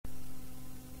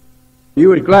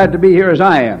You as glad to be here as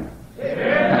I am.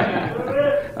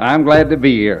 I'm glad to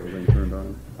be here.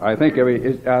 I think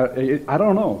I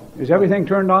don't know. Is everything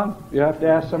turned on? You have to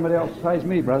ask somebody else besides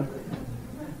me, brother.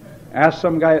 Ask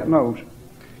some guy that knows.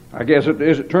 I guess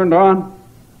is it turned on?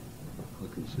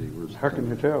 Look and see. How can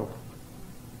you tell?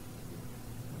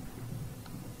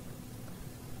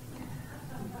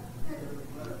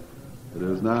 It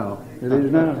is now. It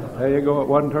is now. There you go. It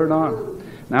wasn't turned on.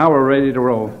 Now we're ready to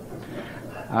roll.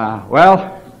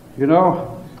 Well, you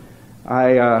know,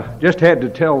 I just had to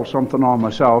tell something on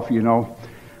myself, you know.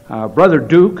 Brother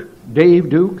Duke, Dave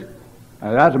Duke,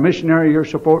 that's a missionary you're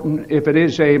supporting. If it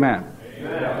is, say amen.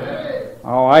 Amen.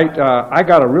 All right. I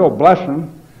got a real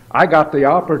blessing. I got the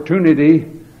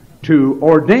opportunity to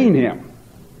ordain him.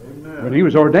 Amen. When he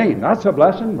was ordained. That's a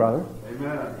blessing, brother.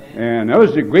 Amen. And there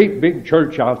was a great big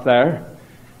church out there.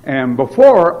 And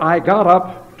before I got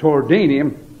up to ordain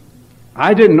him,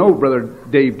 I didn't know Brother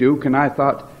Dave Duke, and I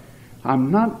thought,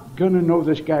 I'm not going to know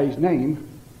this guy's name,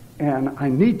 and I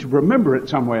need to remember it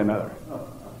some way or another.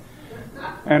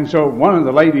 And so one of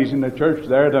the ladies in the church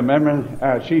there, the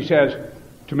member, she says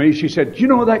to me, she said, do you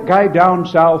know that guy down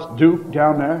south, Duke,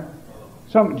 down there?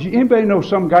 Anybody know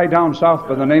some guy down south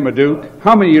by the name of Duke?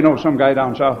 How many of you know some guy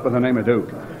down south by the name of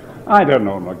Duke? I don't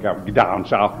know no guy down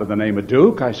south by the name of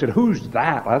Duke. I said, who's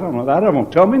that? I don't know that. It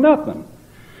won't tell me nothing.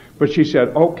 But she said,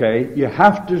 okay, you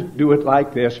have to do it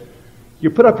like this.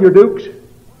 You put up your Dukes?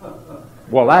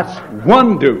 Well, that's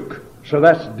one Duke. So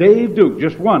that's Dave Duke,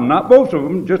 just one, not both of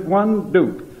them, just one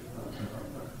Duke.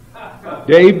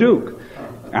 Dave Duke.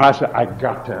 And I said, I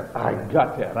got that. I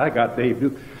got Dave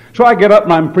Duke. So I get up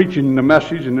and I'm preaching the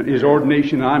message and his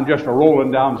ordination, and I'm just rolling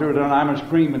down through it, and I'm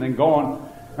screaming and going.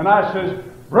 And I says,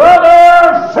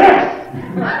 Brother Fifth!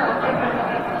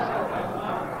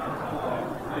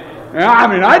 I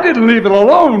mean, I didn't leave it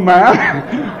alone, man.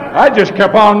 I just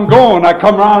kept on going. I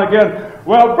come around again.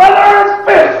 Well, Brother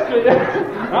Fisk!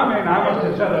 I mean, I must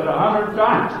have said it 100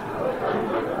 times.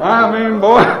 I mean,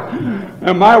 boy.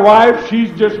 And my wife,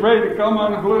 she's just ready to come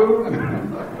unglued.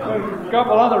 There's a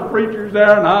couple other preachers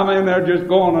there, and I mean, they're just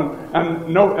going.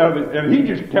 And he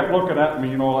just kept looking at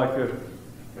me, you know, like this.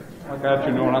 Like that,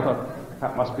 you know, and I thought,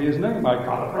 that must be his name. I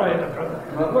got it right.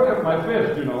 And I look at my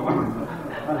fist, you know.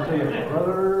 I say,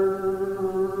 Brother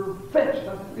Fist.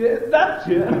 Yeah, that's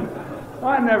it.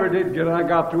 I never did get it. I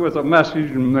got through with a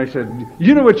message, and they said,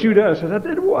 you know what you did? I said, I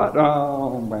did what?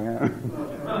 Oh, man.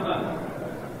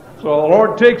 So the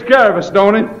Lord takes care of us,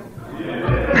 don't he?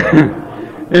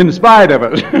 Yeah. In spite of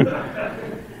us.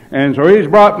 And so he's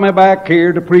brought me back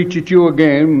here to preach at you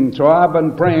again. And so I've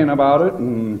been praying about it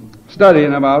and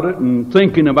studying about it and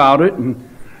thinking about it. And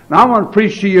now I want to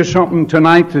preach to you something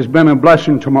tonight that's been a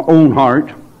blessing to my own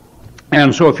heart.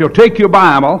 And so if you'll take your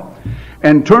Bible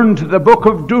and turn to the book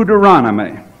of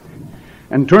Deuteronomy.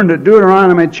 And turn to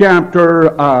Deuteronomy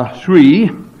chapter 3.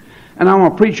 And I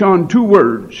want to preach on two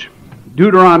words.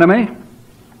 Deuteronomy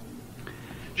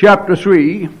chapter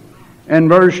 3 and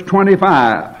verse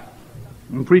 25.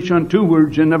 And preach on two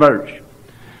words in the verse.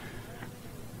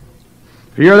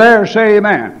 If you're there, say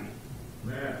amen.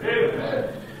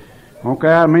 Amen. Okay,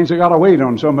 that means I got to wait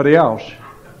on somebody else.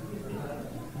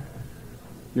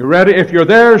 You ready? If you're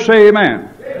there, say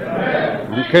amen.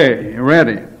 Amen. Okay, you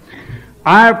ready?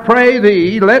 I pray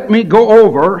thee, let me go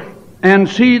over and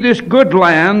see this good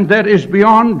land that is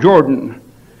beyond Jordan,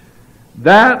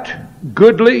 that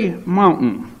goodly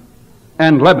mountain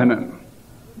and Lebanon.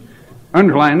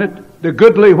 Underline it. The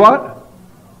goodly what?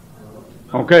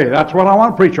 Okay, that's what I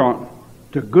want to preach on.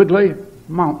 The goodly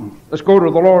mountain. Let's go to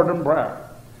the Lord in prayer.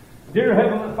 Dear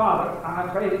Heavenly Father, I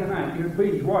pray tonight you'd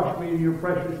please wash me in your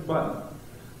precious blood.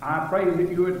 I pray that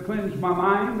you would cleanse my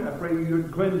mind. I pray you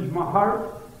would cleanse my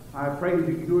heart. I pray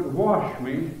that you would wash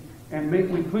me and make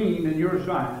me clean in your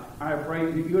sight. I pray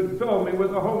that you would fill me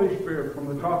with the Holy Spirit from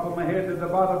the top of my head to the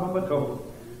bottom of my toe.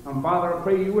 And Father, I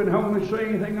pray you wouldn't help me say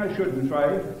anything I shouldn't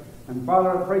say. And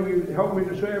Father, I pray you help me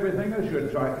to say everything I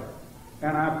should say.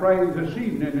 And I pray this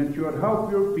evening that you would help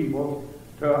your people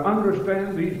to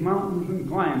understand these mountains and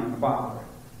climb them, Father.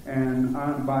 And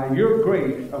by your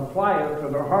grace, apply it to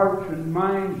their hearts and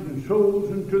minds and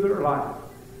souls and to their life.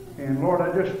 And Lord,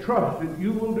 I just trust that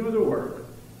you will do the work.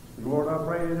 And Lord, I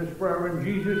pray this prayer in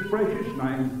Jesus' precious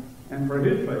name and for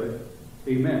his faith.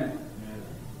 Amen.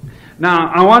 Now,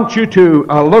 I want you to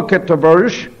look at the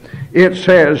verse. It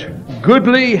says,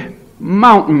 goodly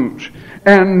mountains.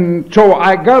 And so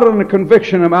I got on a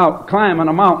conviction about climbing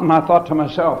a mountain. I thought to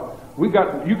myself, you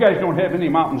guys don't have any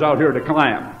mountains out here to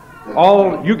climb.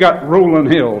 You got rolling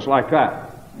hills like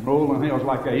that. Rolling hills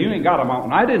like that. You ain't got a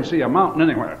mountain. I didn't see a mountain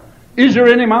anywhere. Is there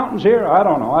any mountains here? I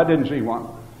don't know. I didn't see one.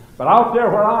 But out there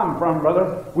where I'm from,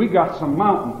 brother, we got some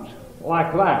mountains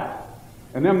like that.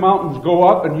 And them mountains go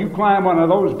up, and you climb one of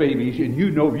those babies, and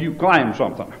you know you climb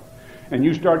something. And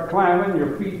you start climbing,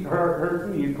 your feet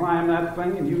hurting, you climb that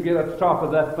thing, and you get at the top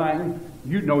of that thing,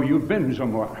 you know you've been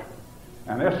somewhere.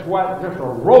 And that sweat just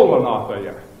rolling off of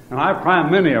you. And I've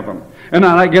climbed many of them. And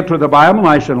then I get to the Bible, and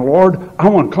I said, Lord, I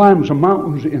want to climb some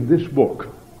mountains in this book.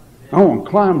 I want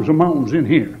to climb some mountains in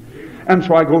here. And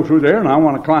so I go through there, and I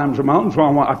want to climb some mountains, so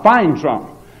I find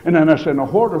some. And then I said, now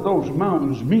what do those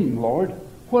mountains mean, Lord?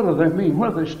 What do they mean?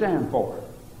 What do they stand for?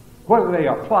 What do they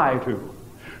apply to?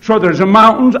 So there's a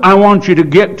mountains I want you to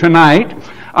get tonight.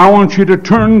 I want you to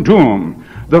turn to them.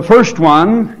 The first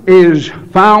one is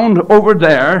found over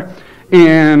there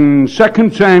in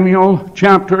 2 Samuel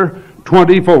chapter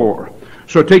 24.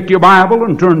 So take your Bible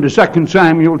and turn to 2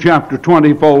 Samuel chapter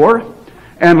 24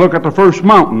 and look at the first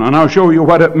mountain, and I'll show you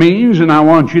what it means, and I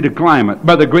want you to climb it.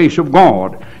 By the grace of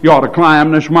God, you ought to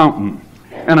climb this mountain,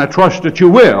 and I trust that you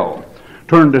will.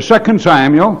 Turn to 2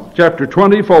 Samuel chapter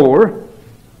 24,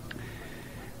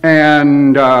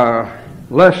 and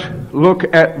let's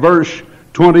look at verse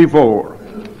 24.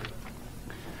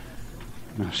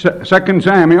 2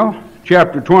 Samuel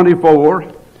chapter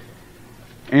 24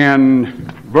 and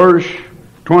verse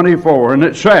 24, and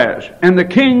it says, And the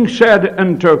king said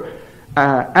unto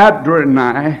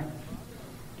Adonai,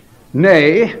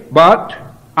 Nay, but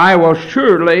I will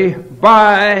surely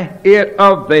buy it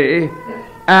of thee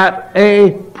at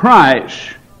a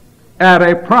price. At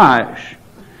a price.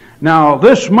 Now,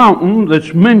 this mountain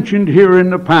that's mentioned here in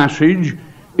the passage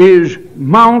is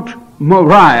Mount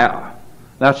Moriah.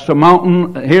 That's the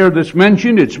mountain here that's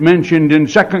mentioned. It's mentioned in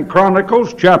 2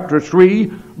 Chronicles chapter 3,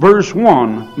 verse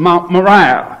 1, Mount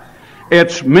Moriah.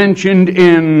 It's mentioned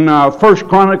in 1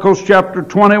 Chronicles chapter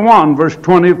 21, verse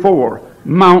 24,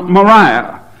 Mount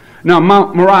Moriah. Now,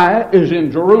 Mount Moriah is in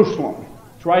Jerusalem.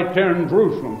 It's right there in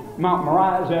Jerusalem. Mount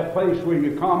Moriah is that place where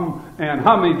you come, and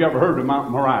how many of you ever heard of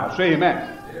Mount Moriah? Say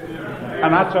amen. Amen.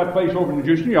 And that's that place over in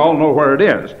Jerusalem. You all know where it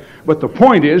is. But the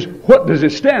point is, what does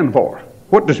it stand for?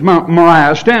 What does Mount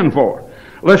Moriah stand for?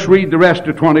 Let's read the rest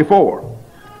of 24.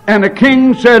 And the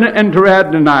king said unto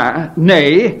Adonai,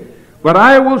 Nay, but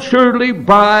I will surely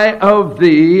buy of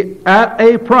thee at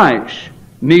a price,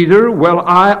 neither will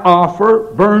I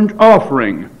offer burnt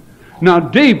offering. Now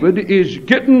David is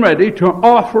getting ready to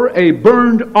offer a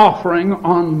burnt offering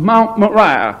on Mount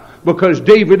Moriah because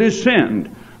David has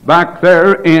sinned. Back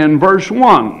there in verse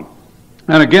 1.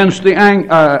 And again the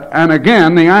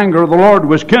anger of the Lord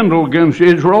was kindled against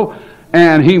Israel,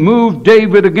 and he moved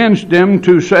David against them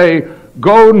to say,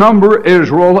 Go number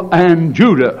Israel and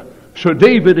Judah. So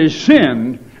David has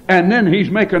sinned, and then he's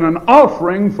making an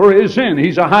offering for his sin.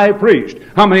 He's a high priest.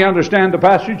 How many understand the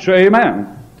passage? Say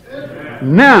amen.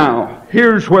 Amen. Now,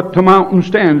 here's what the mountain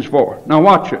stands for. Now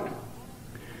watch it.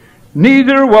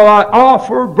 Neither will I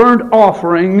offer burnt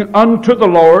offering unto the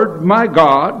Lord my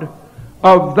God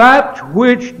of that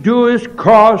which doeth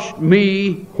cost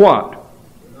me what?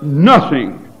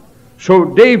 Nothing.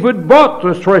 So David bought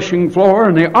the threshing floor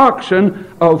and the oxen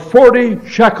of 40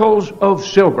 shekels of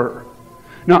silver.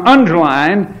 Now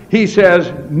underline, he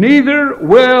says, Neither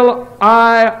will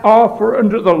I offer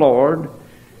unto the Lord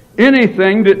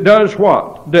anything that does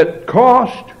what? That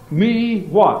cost me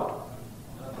what?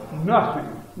 Nothing.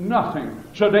 Nothing.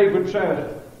 So David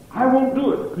says, I won't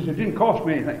do it because it didn't cost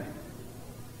me anything.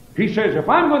 He says, if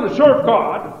I'm going to serve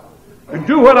God and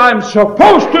do what I'm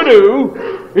supposed to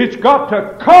do, it's got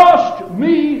to cost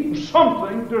me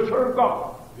something to serve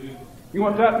God. You know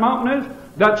what that mountain is?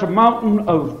 That's a mountain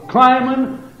of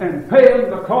climbing and paying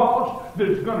the cost that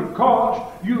it's going to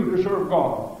cost you to serve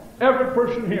God. Every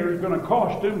person here is going to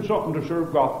cost them something to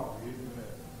serve God.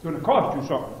 It's going to cost you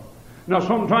something. Now,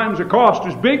 sometimes the cost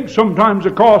is big, sometimes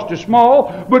the cost is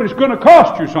small, but it's going to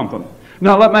cost you something.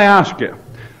 Now, let me ask you,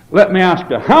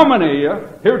 how many of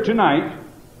you here tonight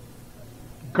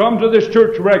come to this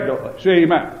church regularly? Say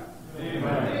amen.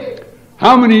 Amen.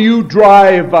 How many of you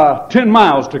drive 10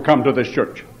 miles to come to this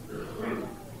church?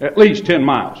 At least 10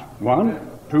 miles. 1,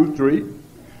 2, 3.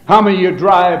 How many of you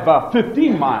drive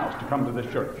 15 miles to come to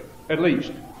this church? At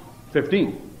least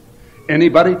 15.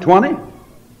 Anybody 20?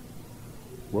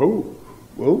 Whoa.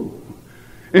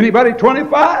 Anybody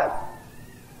 25?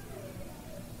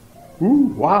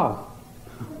 Ooh, wow.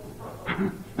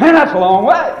 Man, that's a long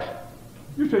way.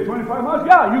 You say 25 miles?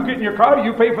 Yeah, you get in your car,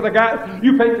 you pay for the gas,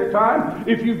 you pay your time.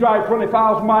 If you drive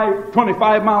 25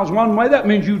 miles one way, that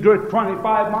means you drive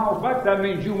 25 miles back. That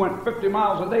means you went 50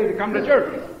 miles a day to come to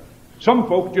church. Some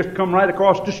folks just come right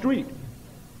across the street.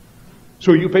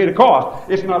 So you pay the cost.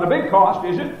 It's not a big cost,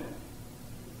 is it?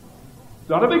 It's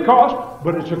not a big cost,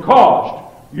 but it's a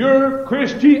cost Your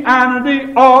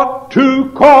Christianity ought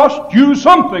to cost you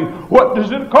something. What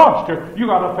does it cost you? You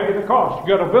got to pay the cost.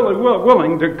 You got to be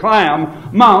willing to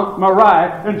climb Mount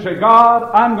Moriah and say,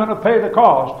 God, I'm going to pay the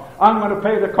cost. I'm going to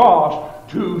pay the cost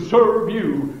to serve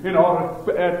you. In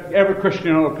order, every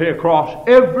Christian ought to pay a cost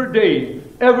every day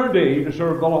to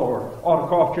serve the Lord. Ought to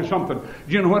cost you something.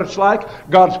 Do you know what it's like?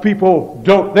 God's people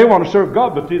they want to serve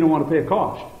God, but they don't want to pay a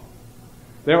cost.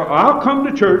 I'll come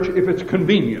to church if it's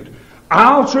convenient.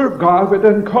 I'll serve God if it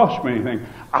doesn't cost me anything.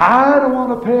 I don't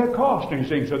want to pay a cost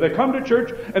anything. So they come to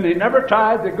church and they never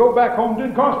tithe. They go back home,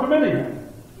 didn't cost them anything.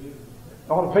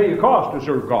 Ought to pay a cost to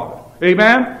serve God.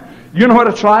 Amen? You know what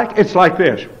it's like? It's like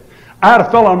this. I had a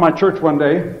fellow in my church one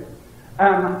day,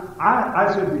 and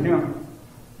I said to him,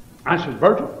 I said,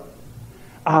 Virgil,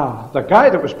 the guy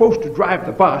that was supposed to drive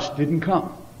the bus didn't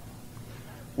come.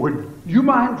 Would you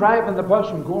mind driving the bus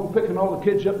and going picking all the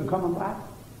kids up and coming back?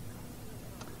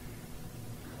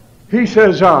 He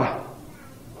says,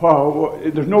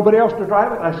 there's nobody else to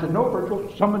drive it? I said, no,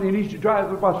 Virgil, somebody needs to drive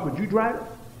the bus. Would you drive it?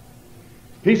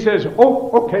 He says,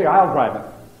 oh, okay, I'll drive it.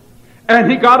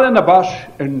 And he got in the bus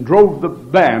and drove the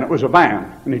van. It was a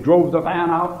van. And he drove the van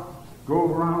out,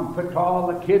 drove around, picked all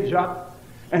the kids up,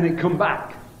 and he come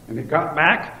back. And he got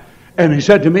back, and he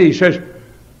said to me, he says,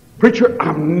 Preacher,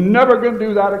 I'm never going to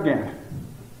do that again.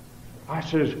 I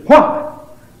says, why?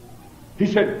 He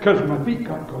said, because my feet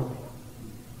got cold.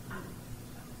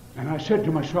 And I said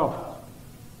to myself,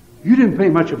 you didn't pay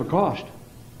much of a cost.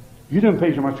 You didn't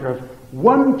pay so much of a cost.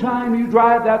 One time you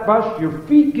drive that bus, your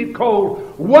feet get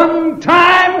cold. One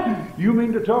time? You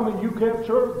mean to tell me you can't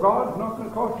serve God? It's not going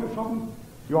to cost you something?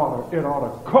 It ought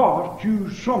to cost you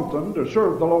something to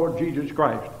serve the Lord Jesus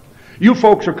Christ. You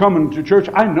folks are coming to church.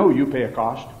 I know you pay a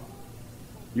cost.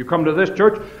 You come to this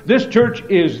church. This church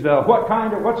is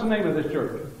what's the name of this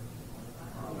church?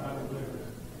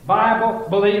 Bible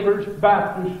Believers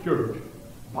Baptist Church.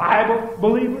 Bible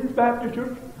Believers Baptist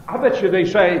Church? I bet you they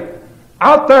say,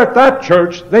 out there at that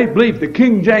church, they believe the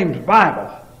King James Bible.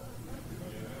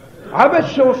 I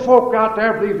bet you those folk out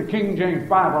there believe the King James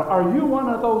Bible. Are you one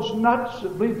of those nuts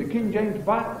that believe the King James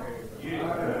Bible?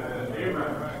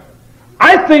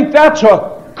 I think that's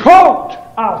a cult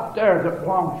out there that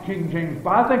belongs to King James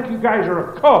Bible. I think you guys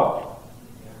are a cult.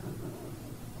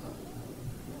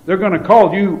 They're going to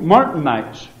call you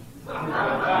Martinites.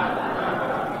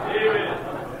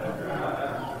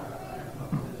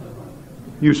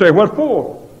 You say, what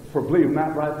for? For believing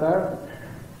that right there?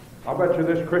 I bet you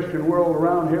this Christian world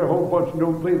around here, a whole bunch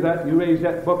don't believe that. You raise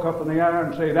that book up in the air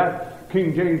and say that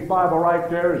King James Bible right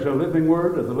there is a living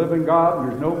word of the living God,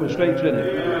 and there's no mistakes in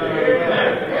it.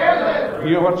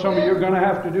 You know what some of you are going to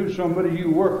have to do? Somebody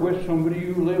you work with, somebody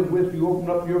you live with, you open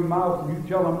up your mouth and you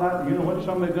tell them that. You know what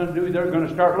somebody's going to do? They're going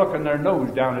to start looking their nose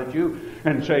down at you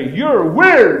and say, you're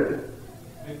weird.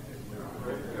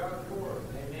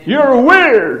 You're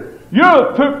weird.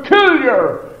 You're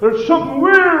peculiar. There's something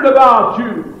weird about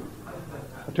you.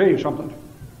 I'll tell you something.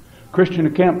 Christian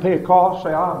who can't pay a cost,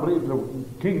 say, I believe the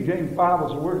King James Bible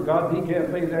is the Word of God, and he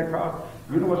can't pay that cost.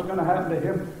 You know what's going to happen to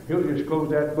him? He'll just close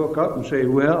that book up and say,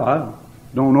 well, I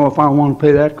don't know if I want to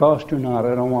pay that cost or not.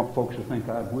 I don't want folks to think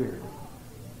I'm weird.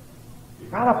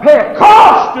 You've got to pay a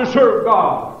cost to serve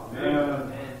God.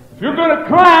 Yeah. If you're going to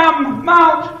climb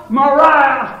Mount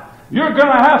Moriah, you're going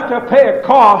to have to pay a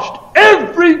cost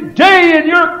every day in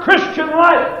your Christian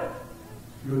life.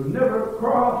 You'll never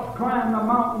climb the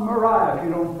mountain Moriah if you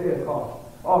don't pay a cost.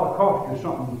 It ought to cost you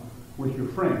something with your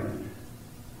friends.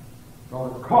 It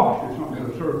ought to cost you something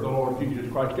to serve the Lord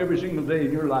Jesus Christ every single day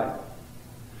in your life.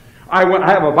 I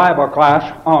have a Bible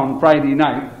class on Friday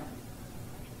night.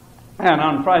 And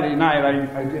on Friday night,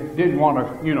 I didn't want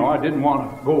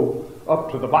to go up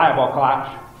to the Bible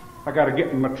class. I got to get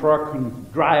in my truck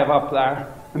and drive up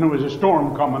there. And there was a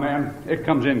storm coming in. It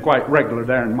comes in quite regular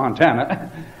there in Montana.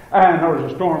 And there was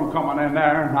a storm coming in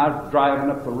there, and I was driving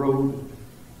up the road,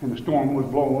 and the storm was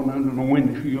blowing into the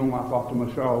windshield, and I thought to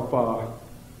myself,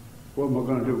 what am I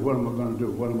going to do? What am I going to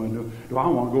do? What am I going to do? Do I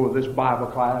want to go to this Bible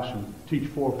class and teach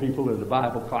 4 people in the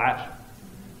Bible class?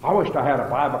 I wished I had a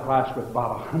Bible class with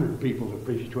about 100 people to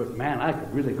preach to it. Man, I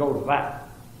could really go to that.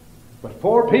 But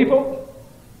 4 people?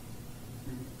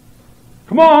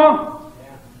 Come on!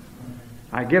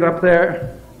 I get up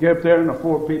there, and the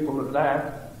 4 people are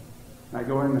there. I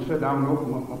go in and sit down and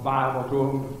open up my Bible to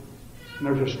them. And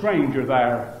there's a stranger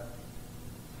there.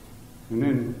 And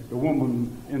then the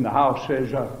woman in the house says,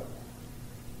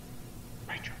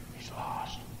 Preacher, he's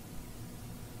lost.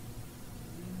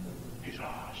 He's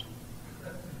lost.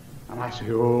 And I say,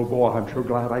 oh boy, I'm sure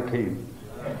glad I came.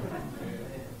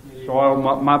 So I open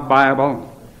up my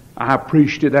Bible. I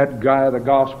preached to that guy the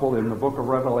gospel in the book of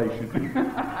Revelation.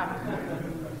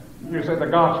 You said the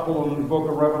gospel in the book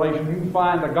of Revelation. You can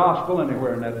find the gospel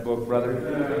anywhere in that book, brother.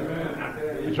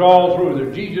 It's all through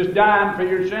there. Jesus dying for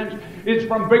your sins. It's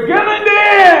from beginning to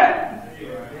end.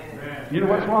 You know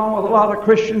what's wrong with a lot of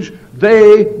Christians?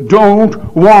 They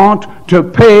don't want to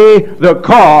pay the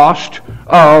cost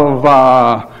of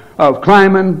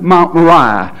climbing Mount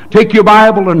Moriah. Take your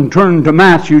Bible and turn to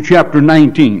Matthew chapter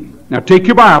 19. Now take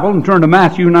your Bible and turn to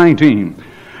Matthew 19.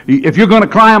 If you're going to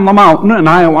climb the mountain, and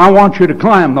I want you to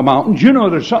climb the mountain, you know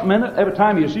there's something in it. Every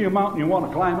time you see a mountain, you want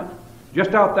to climb it.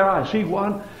 Just out there, I see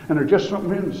one, and there's just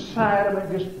something inside of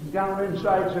it, just down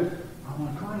inside, says, I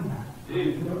want to climb that.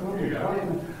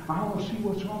 I want to see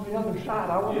what's on the other side.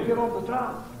 I want to get on the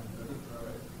top.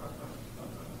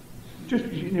 Just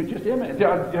imagine.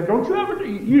 Don't you ever?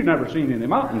 You've never seen any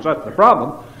mountains. That's the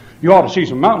problem. You ought to see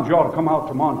some mountains. You ought to come out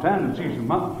to Montana and see some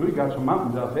mountains. We got some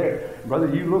mountains out there. Brother,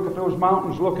 you look at those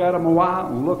mountains, look at them a while,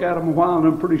 and look at them a while, and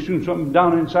then pretty soon something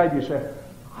down inside you say,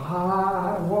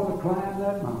 I want to climb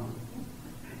that mountain.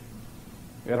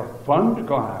 It's fun to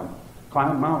climb.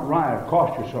 Climb Mount Moriah.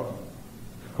 Cost you something.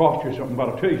 Cost you something, but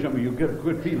I'll tell you something, you'll get a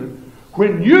good feeling.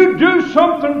 When you do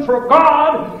something for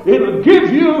God, it'll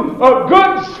give you a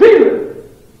good feeling.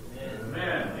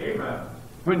 Amen.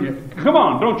 Amen. Come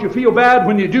on, don't you feel bad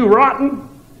when you do rotten?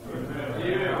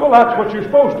 Amen. Well, that's what you're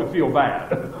supposed to feel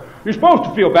bad. You're supposed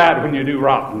to feel bad when you do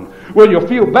rotten. Well, you'll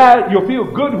feel bad, you'll feel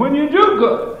good when you do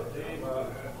good.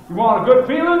 You want a good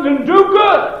feeling, then do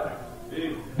good.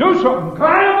 Do something,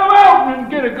 climb the mountain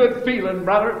and get a good feeling,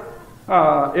 brother.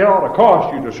 It ought to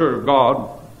cost you to serve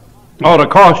God. It ought to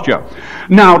cost you.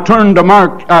 Now turn to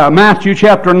Matthew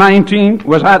chapter 19.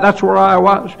 That's where I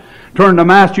was. Turn to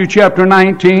Matthew chapter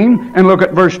 19 and look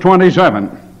at verse 27.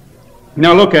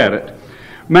 Now look at it.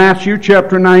 Matthew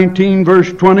chapter 19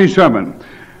 verse 27.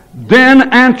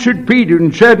 Then answered Peter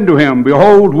and said unto him,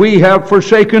 Behold, we have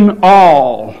forsaken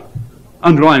all.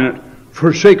 Underline it.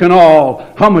 Forsaken all.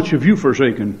 How much have you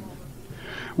forsaken?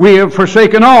 We have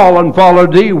forsaken all and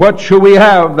followed thee. What shall we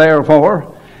have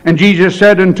therefore? And Jesus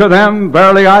said unto them,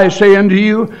 Verily I say unto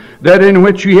you, that in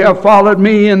which ye have followed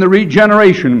me in the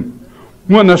regeneration,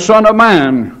 when the Son of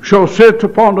Man shall sit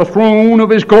upon the throne of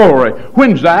his glory.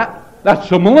 When's that? That's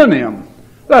the millennium.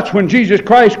 That's when Jesus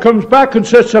Christ comes back and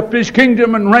sets up his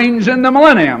kingdom and reigns in the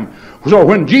millennium. So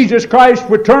when Jesus Christ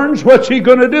returns, what's he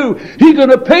going to do? He's going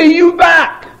to pay you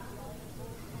back.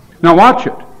 Now watch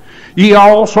it. Ye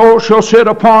also shall sit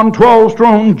upon 12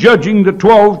 thrones, judging the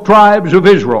 12 tribes of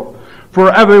Israel. For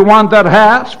every one that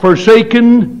hath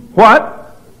forsaken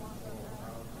what?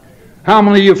 How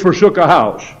many of you forsook a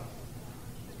house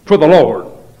for the Lord?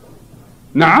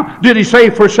 Now, did he say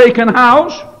forsaken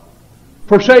house?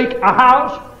 Forsake a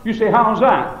house? You say, how's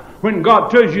that? When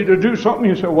God tells you to do something,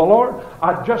 you say, well, Lord,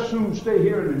 I'd just soon stay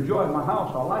here and enjoy my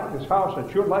house. I like this house. I'd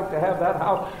sure like to have that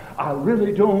house. I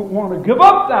really don't want to give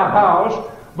up that house.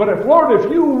 But Lord,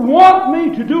 if you want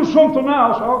me to do something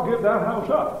else, I'll give that house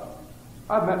up.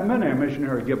 I've met many a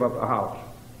missionary give up a house.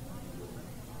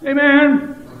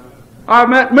 Amen. I've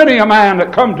met many a man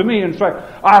that come to me and say,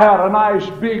 I had a nice,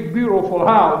 big, beautiful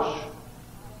house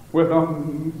with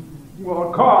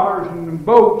cars and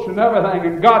boats and everything,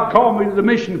 and God called me to the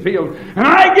mission field, and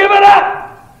I give it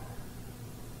up.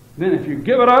 Then if you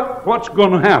give it up, what's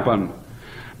going to happen?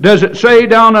 Does it say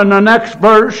down in the next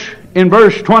verse, in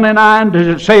verse 29, does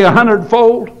it say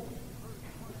 100-fold?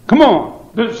 Come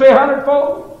on. Does it say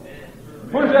 100-fold?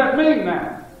 What does that mean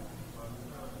now?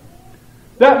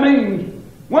 That means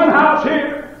one house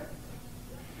here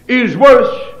is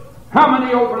worth how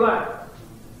many over that?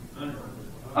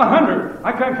 100.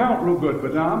 I can't count real good,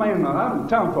 but now I'm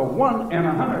down for 1 and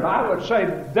 100. I would say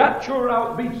that sure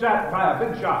outbeats that by a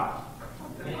big shot.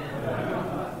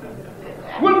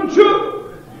 Wouldn't you?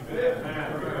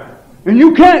 And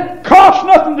you can't cost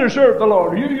nothing to serve the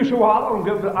Lord. You say, well,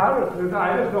 I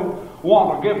just don't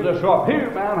want to give this up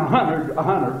here, man.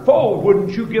 100-fold.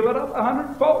 Wouldn't you give it up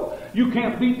 100-fold? You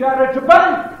can't beat that at the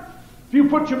bank. If you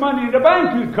put your money in the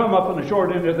bank, you'd come up on the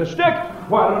short end of the stick.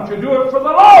 Why don't you do it for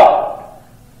the Lord?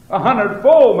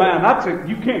 100-fold, man.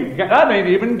 You can't. That ain't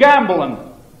even gambling.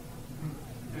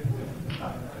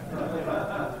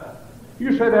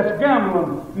 You say that's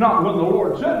gambling, not when the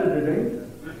Lord said it ain't.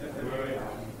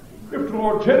 If the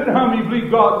Lord said it, how many believe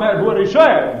God meant what he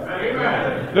said?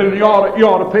 Amen. Then you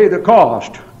ought to pay the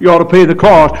cost. You ought to pay the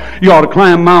cost. You ought to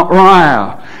climb Mount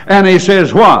Moriah. And he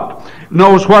says what?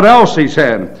 Knows what else he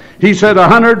said? He said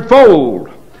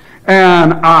 100-fold,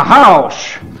 and a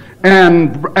house,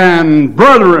 and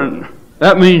brethren.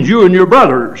 That means you and your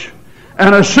brothers.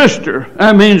 And a sister.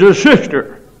 That means a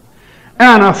sister.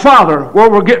 and a father.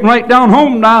 Well, we're getting right down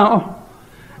home now.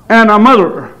 And a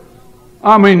mother.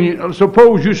 I mean,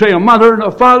 suppose you say a mother and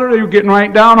a father, you're getting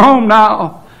right down home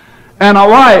now. And a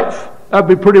wife. That'd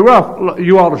be pretty rough.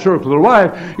 You ought to circle the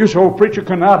wife. You say, oh, preacher,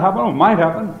 can that happen? Oh, might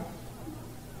happen.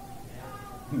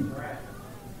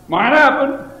 Might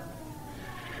happen.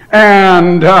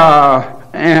 And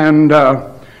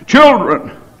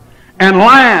children and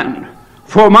land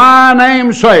for my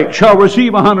name's sake shall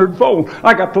receive 100-fold.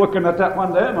 I got to looking at that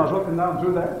one day, and I was looking down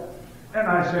through that, and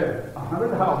I said,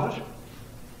 100 houses,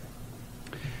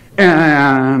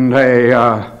 and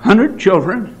 100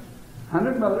 children,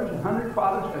 100 mothers, 100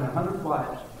 fathers, and 100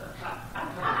 wives.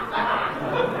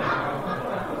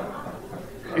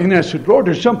 And I said, Lord,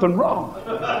 there's something wrong.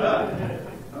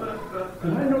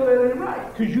 And I know that ain't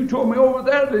right, because you told me over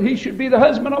there that he should be the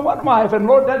husband of one wife, and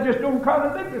Lord, that just don't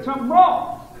contradict. There's something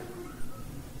wrong.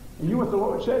 And you know what the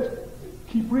Lord says?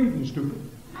 Keep reading, stupid.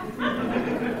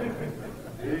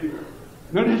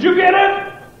 Now, did you get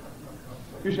it?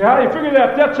 You say, how do you figure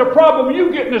that? That's a problem.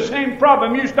 You get in the same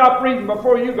problem. You stop reading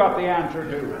before you got the answer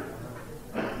to it.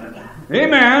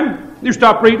 Amen. You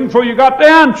stop reading before you got the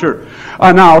answer.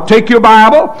 Now, take your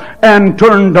Bible and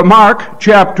turn to Mark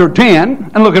chapter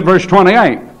 10 and look at verse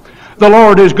 28. The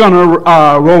Lord is going to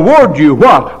reward you,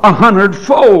 what?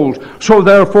 100-fold. So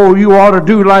therefore you ought to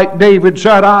do like David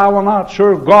said, I will not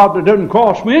serve God that doesn't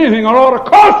cost me anything. It ought to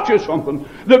cost you something.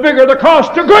 The bigger the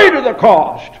cost, the greater the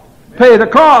cost. Pay the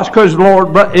cost, because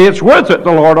Lord, it's worth it.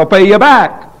 The Lord will pay you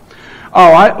back.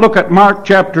 All right, look at Mark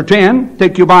chapter 10.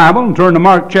 Take your Bible and turn to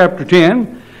Mark chapter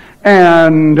 10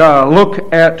 and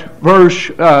look at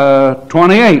verse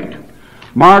 28.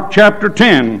 Mark chapter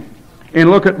 10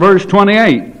 and look at verse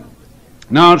 28.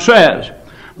 Now it says,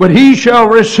 but he shall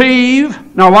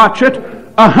receive, now watch it,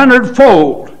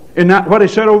 100-fold. Isn't that what he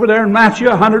said over there in Matthew,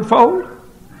 100-fold?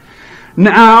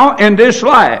 Now in this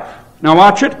life. Now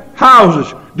watch it,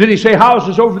 houses. Did he say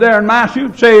houses over there in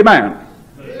Matthew? Say amen.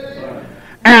 Amen.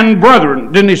 And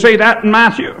brethren, didn't he say that in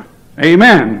Matthew?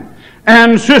 Amen.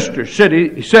 And sisters,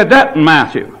 he said that in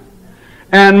Matthew.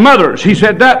 And mothers, he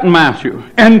said that in Matthew.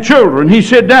 And children, he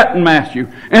said that in Matthew.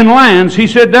 And lands, he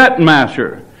said that in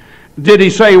Matthew. Did he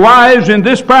say wives in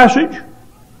this passage?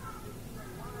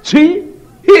 See?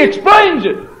 He explains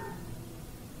it.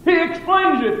 He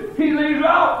explains it. He lays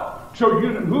out. So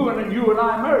who and you and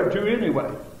I are married to anyway.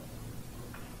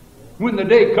 When the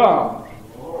day comes,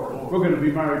 we're going to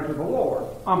be married to the Lord.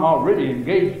 I'm already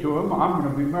engaged to him. I'm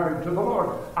going to be married to the Lord.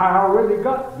 I already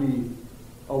got me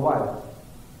a wife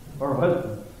or a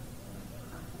husband.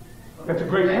 That's a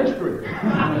great mystery.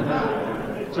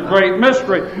 It's a great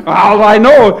mystery. All I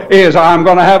know is I'm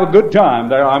going to have a good time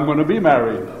there. I'm going to be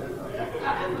married.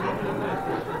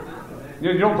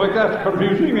 You don't think that's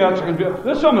confusing? That's confusing.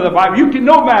 There's some of the Bible.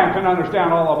 No man can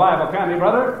understand all the Bible, can he,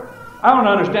 brother? I don't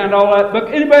understand all that book.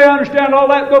 Anybody understand all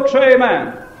that book? Say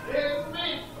amen.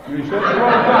 You said the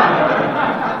wrong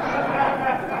time.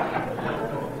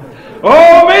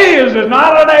 Oh me is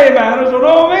not an amen. It's an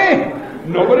oh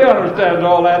me. Nobody understands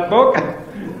all that book.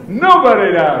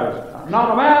 Nobody does.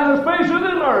 Not a man on the face of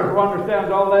this earth who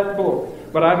understands all that book.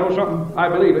 But I know something. I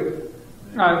believe it.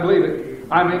 I believe it.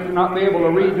 I may not be able to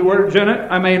read the words in it.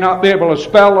 I may not be able to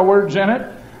spell the words in it.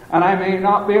 And I may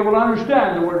not be able to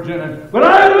understand the words in it. But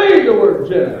I believe the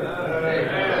words in it.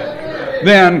 Amen.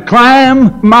 Then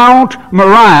climb Mount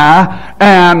Moriah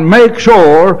and make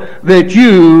sure that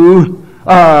you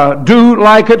do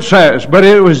like it says. But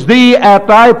it was thee at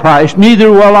thy price.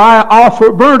 Neither will I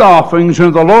offer burnt offerings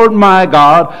unto the Lord my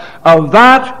God of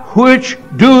that which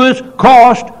doeth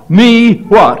cost me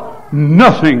what?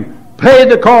 Nothing. Pay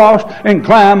the cost and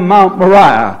climb Mount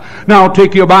Moriah. Now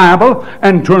take your Bible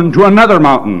and turn to another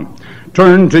mountain.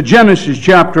 Turn to Genesis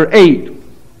chapter 8.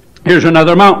 Here's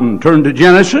another mountain. Turn to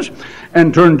Genesis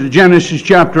and turn to Genesis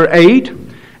chapter 8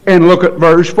 and look at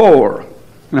verse 4.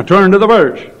 Now turn to the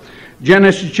verse.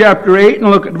 Genesis chapter 8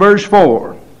 and look at verse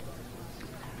 4.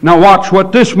 Now watch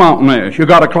what this mountain is. You've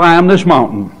got to climb this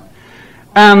mountain.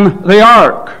 And the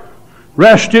ark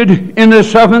rested in the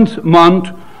 7th month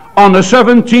on the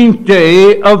 17th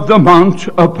day of the month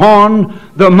upon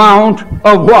the mount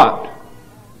of what?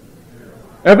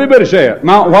 Everybody say it.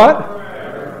 Mount what?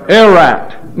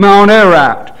 Ararat. Mount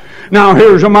Ararat. Now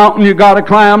here's a mountain you got to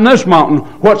climb. This mountain.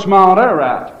 What's Mount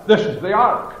Ararat? This is the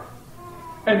ark.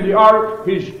 And the ark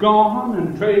is gone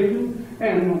and taken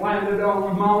and landed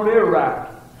on Mount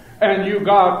Ararat. And you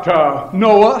got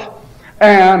Noah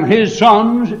and his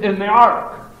sons in the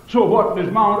ark. So what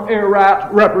does Mount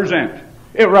Ararat represent?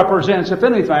 It represents, if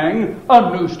anything,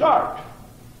 a new start.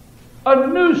 A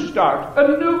new start.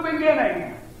 A new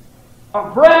beginning. A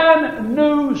brand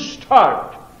new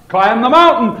start. Climb the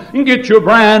mountain and get you a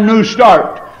brand new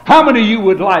start. How many of you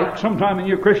would like, sometime in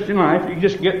your Christian life, you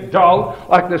just get dull,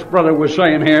 like this brother was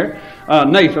saying here,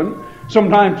 Nathan.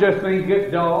 Sometimes just things get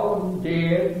dull and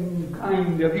dead and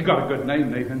kind of. You got a good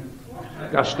name, Nathan.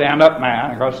 Got to stand up,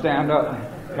 man. Got to stand up.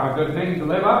 Got a good name to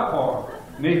live up for.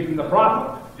 Nathan the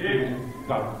prophet.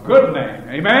 Got a good name.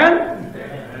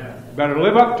 Amen? Better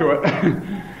live up to it.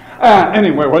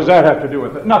 Anyway, what does that have to do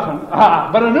with it? Nothing.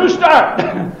 But a new start.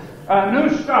 A new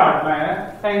start,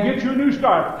 man. And get you a new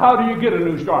start. How do you get a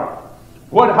new start?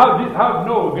 How did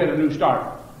Noah get a new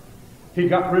start? He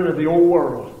got rid of the old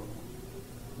world.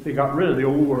 He got rid of the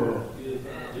old world.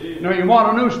 Now, you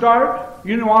want a new start?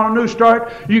 You want a new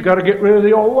start? You got to get rid of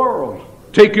the old world.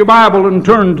 Take your Bible and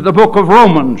turn to the book of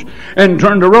Romans, and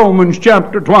turn to Romans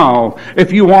chapter 12.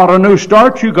 If you want a new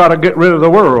start, you got to get rid of the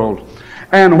world.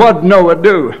 And what did Noah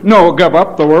do? Noah gave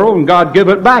up the world, and God gave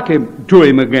it back to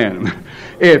him again.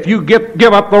 If you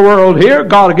give up the world here,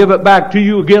 God will give it back to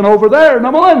you again over there in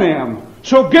the millennium.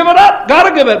 So give it up. Got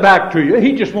to give it back to you.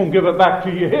 He just won't give it back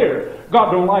to you here.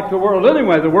 God don't like the world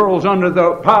anyway. The world's under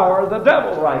the power of the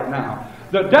devil right now.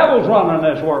 The devil's running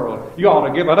this world. You ought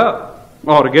to give it up.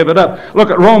 Ought to give it up. Look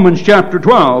at Romans chapter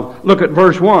 12. Look at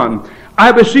verse 1.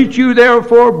 I beseech you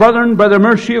therefore, brethren, by the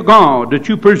mercy of God, that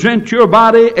you present your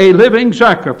body a living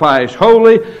sacrifice,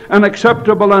 holy and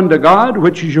acceptable unto God,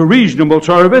 which is your reasonable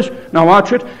service. Now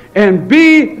watch it. And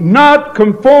be not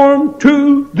conformed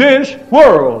to this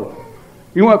world.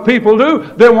 You know what people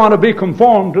do? They want to be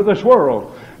conformed to this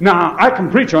world. Now, I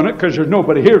can preach on it because there's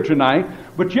nobody here tonight,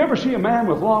 but you ever see a man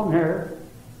with long hair?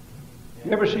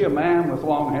 You ever see a man with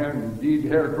long hair, and the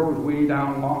hair grows way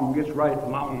down long, gets right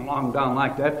long down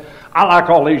like that? I like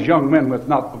all these young men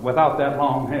without that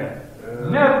long hair.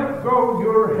 Never grow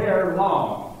your hair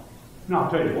long. Now, I'll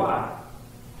tell you why.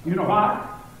 You know why?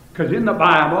 Because in the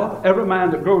Bible, every man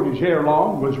that growed his hair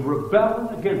long was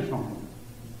rebelling against something.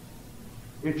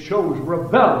 It shows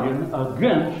rebellion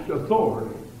against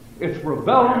authority. It's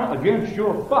rebellion against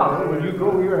your father when you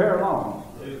grow your hair long.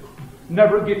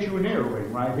 Never get you an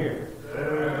earring right here.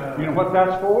 You know what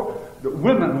that's for? The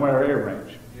women wear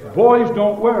earrings. Boys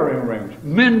don't wear earrings.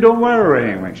 Men don't wear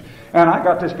earrings. And I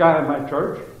got this guy in my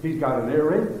church. He's got an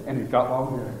earring and he's got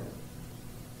long hair.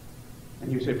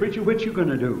 And you say, preacher, what you going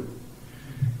to do?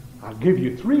 I'll give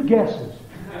you 3 guesses.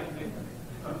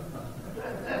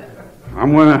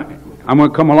 I'm going to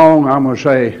come along. I'm going to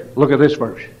say, look at this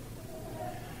verse.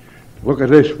 Look at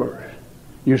this verse.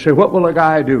 You say, what will a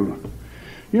guy do?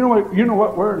 You know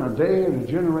what? We're in a day and a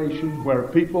generation where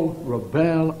people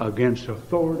rebel against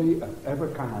authority of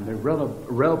every kind. They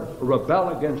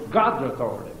rebel against God's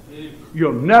authority.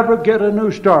 You'll never get a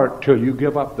new start till you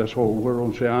give up this whole world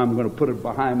and say, I'm going to put it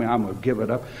behind me. I'm going to give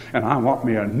it up, and I want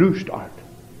me a new start.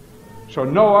 So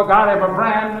Noah got him a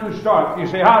brand new start. You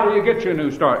say, how do you get your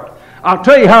new start? I'll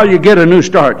tell you how you get a new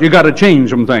start. You got to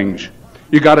change some things.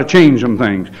 You got to change some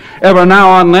things. Every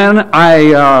now and then,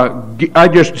 I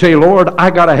just say, Lord, I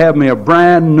got to have me a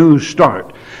brand new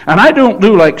start. And I don't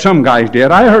do like some guys did.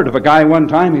 I heard of a guy one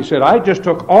time. He said, I just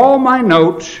took all my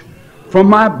notes from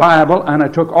my Bible, and I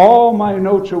took all my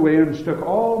notes away and took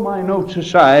all my notes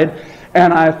aside,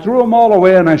 and I threw them all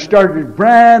away, and I started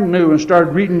brand new and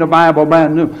started reading the Bible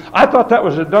brand new. I thought that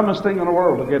was the dumbest thing in the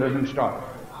world to get a new start.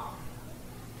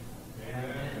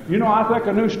 You know, I think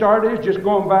a new start is just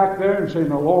going back there and saying,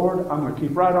 "No, Lord, I'm going to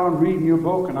keep right on reading your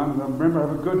book, and I'm going to remember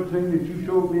every good thing that you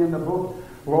showed me in the book.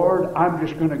 Lord, I'm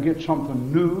just going to get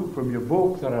something new from your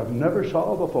book that I've never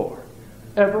saw before,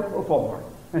 ever before.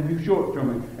 And you show it to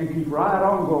me, and keep right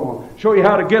on going. Show you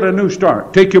how to get a new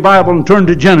start. Take your Bible and turn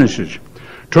to Genesis.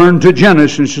 Turn to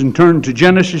Genesis and turn to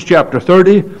Genesis chapter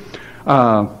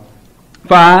 35.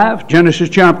 Genesis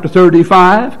chapter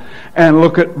 35, and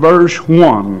look at verse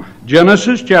 1.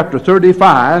 Genesis chapter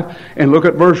 35, and look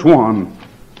at verse 1.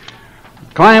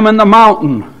 Climbing the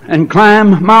mountain and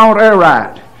climb Mount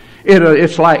Ararat.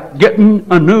 It's like getting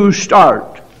a new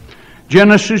start.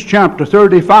 Genesis chapter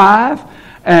 35,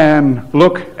 and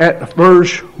look at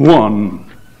verse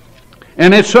 1.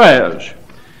 And it says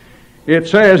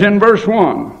in verse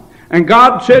 1, and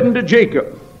God said unto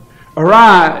Jacob,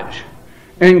 arise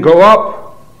and go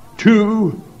up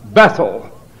to Bethel.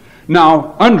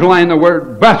 Now, underline the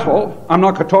word Bethel. I'm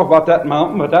not going to talk about that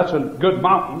mountain, but that's a good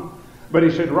mountain. But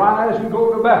he said, rise and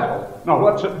go to Bethel. Now,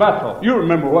 what's at Bethel? You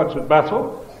remember what's at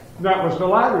Bethel. That was the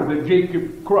ladder that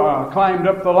Jacob climbed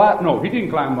up the ladder. No, he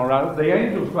didn't climb the ladder. The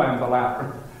angels climbed the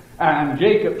ladder. And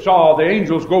Jacob saw the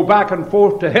angels go back and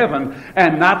forth to heaven.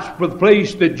 And that's the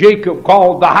place that Jacob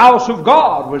called the house of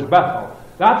God was Bethel.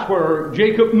 That's where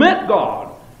Jacob met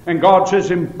God. And God says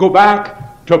to him, go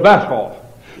back to Bethel.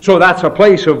 So that's a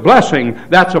place of blessing.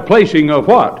 That's a placing of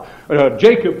what?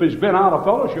 Jacob has been out of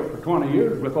fellowship for 20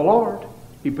 years with the Lord.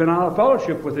 He's been out of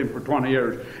fellowship with him for 20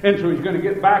 years. And so he's going to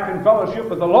get back in fellowship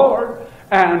with the Lord.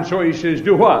 And so he says,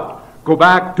 do what? Go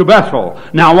back to Bethel.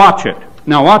 Now watch it.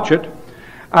 Now watch it.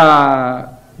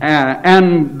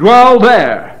 And dwell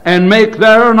there, and make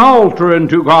there an altar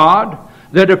unto God,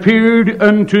 that appeared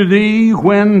unto thee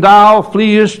when thou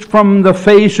fleest from the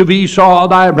face of Esau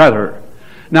thy brother.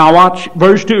 Now watch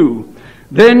verse 2.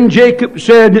 Then Jacob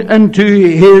said unto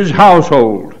his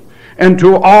household, and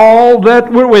to all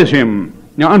that were with him,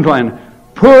 now underline,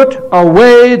 put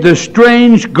away the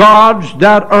strange gods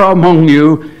that are among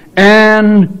you,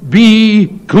 and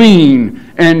be clean,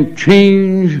 and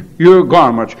change your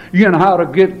garments. You know how to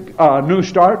get a new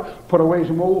start? Put away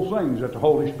some old things that the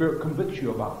Holy Spirit convicts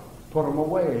you about. Put them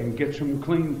away and get some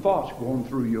clean thoughts going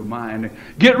through your mind.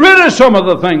 Get rid of some of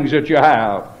the things that you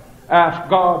have. Ask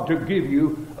God to give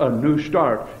you a new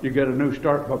start. You get a new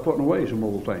start by putting away some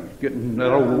old things. Getting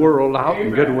that old world out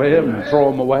and get away and throw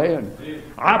them away. And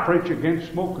I preach against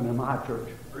smoking in my church.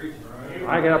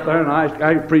 I get up there and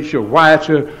I preach why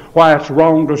it's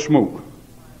wrong to smoke.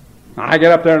 I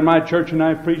get up there in my church and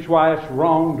I preach why it's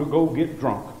wrong to go get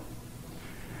drunk.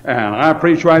 And I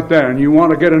preach right there. And you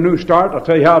want to get a new start? I'll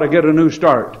tell you how to get a new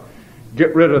start.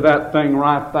 Get rid of that thing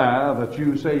right there that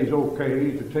you say is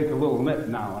okay to take a little nip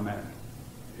now and then.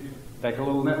 Take a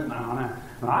little nip now and then.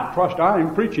 And I trust I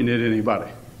ain't preaching it to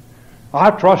anybody.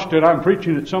 I trust that I'm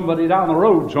preaching it to somebody down the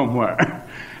road somewhere.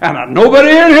 And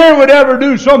nobody in here would ever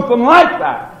do something like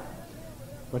that.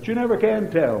 But you never can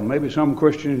tell. Maybe some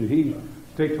Christian, he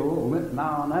takes a little nip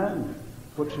now and then and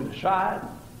puts it aside,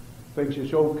 thinks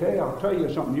it's okay. I'll tell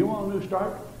you something. You want a new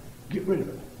start? Get rid of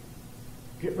it.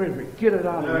 Get rid of it. Get it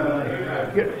out of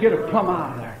there. Get it plumb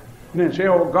out of there. And then say,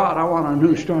 oh God, I want a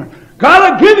new start.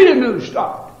 God will give you a new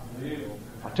start.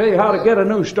 I'll tell you how to get a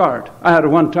new start. I had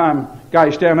one time a guy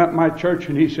stand up in my church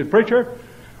and he said, preacher,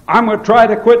 I'm going to try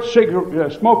to quit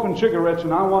smoking cigarettes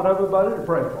and I want everybody to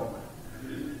pray for me.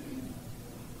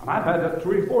 And I've had that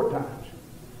 3 or 4 times.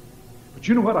 But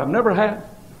you know what I've never had?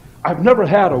 I've never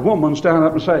had a woman stand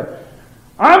up and say,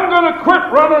 I'm going to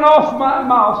quit running off my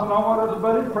mouth and I want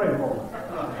everybody to pray for me.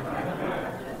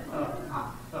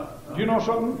 Do you know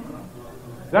something?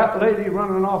 That lady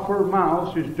running off her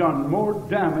mouth has done more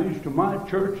damage to my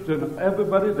church than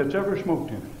everybody that's ever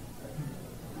smoked in it.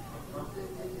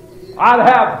 I'd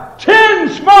have 10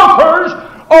 smokers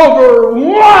over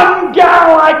one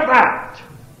gal like that.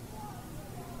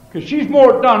 Because she's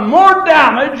done more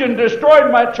damage and destroyed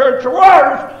my church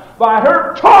worse by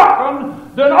her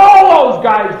talking than all those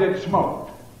guys that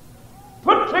smoked.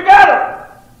 Put together.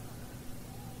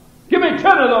 Give me 10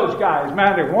 of those guys,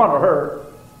 man, if one of her.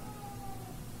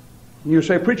 And you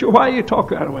say, preacher, why you talk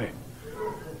that way?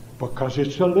 Because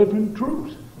it's the living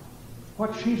truth.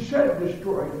 What she said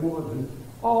destroyed more than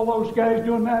all those guys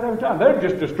doing that every time. They're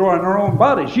just destroying their own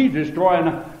body. She's destroying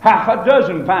half a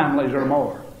dozen families or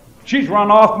more. She's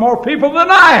run off more people than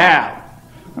I have.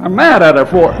 I'm mad at her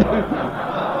for it.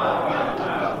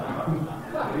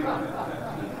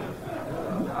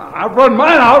 I've run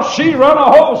mine out. She run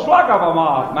a whole slug of them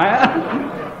off, man.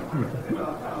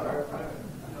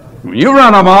 When you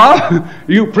run them off,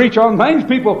 you preach on things.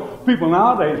 People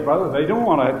nowadays, brother, they don't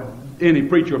want any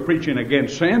preacher preaching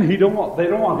against sin. They don't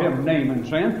want him naming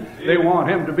sin. They want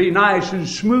him to be nice and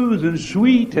smooth and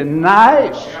sweet and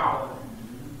nice.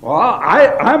 Well,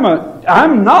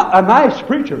 I'm not a nice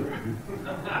preacher.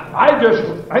 I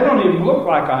don't even look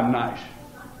like I'm nice.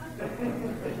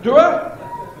 Do I?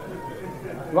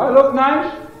 Do I look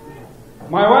nice?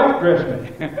 My wife dressed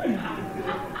me.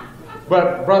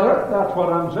 But, brother, that's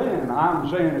what I'm saying. I'm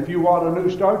saying if you want a new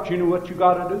start, you know what you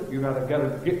got to do? You got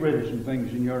to get rid of some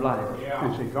things in your life.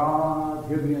 And say, God,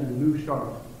 give me a new start.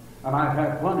 And I've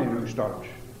had plenty of new starts.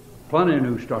 Plenty of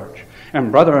new starts.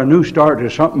 And, brother, a new start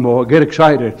is something, boy, get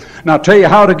excited. Now, I'll tell you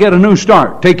how to get a new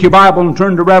start. Take your Bible and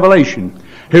turn to Revelation.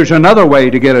 Here's another way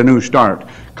to get a new start.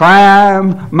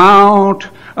 Climb Mount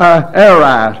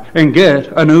Ararat and get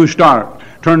a new start.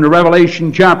 Turn to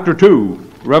Revelation chapter 2.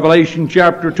 Revelation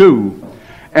chapter 2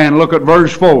 and look at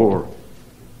verse 4.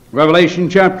 Revelation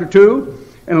chapter 2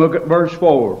 and look at verse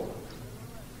 4.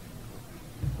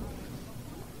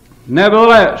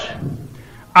 Nevertheless,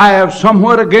 I have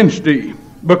somewhat against thee,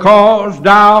 because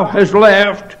thou hast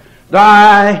left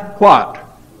thy what?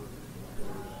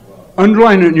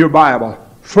 Underline it in your Bible.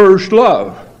 First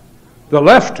love.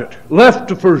 Left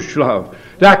the first love.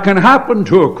 That can happen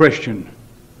to a Christian.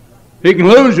 He can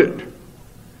lose it.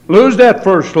 Lose that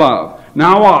first love.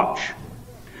 Now watch.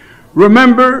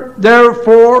 Remember,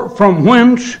 therefore, from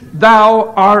whence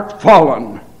thou art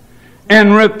fallen,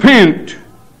 and repent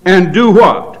and do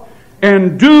what?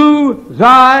 And do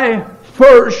thy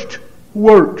first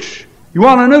works. You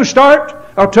want a new start?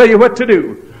 I'll tell you what to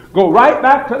do. Go right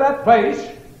back to that place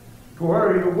to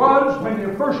where you was when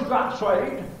you first got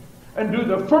saved, and do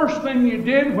the first thing you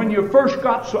did when you first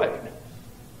got saved.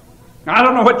 Now, I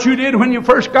don't know what you did when you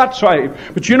first got saved,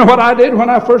 but you know what I did when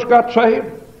I first got saved?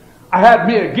 I had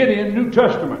me a Gideon New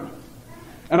Testament.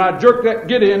 And I'd jerk that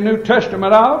Gideon New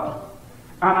Testament out,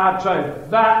 and I'd say,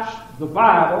 that's the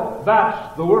Bible,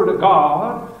 that's the Word of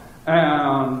God,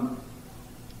 and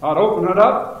I'd open it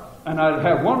up, and I'd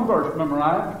have one verse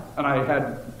memorized, and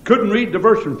I couldn't read the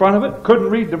verse in front of it, couldn't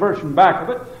read the verse in back of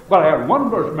it, but I had one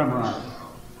verse memorized.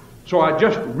 So I'd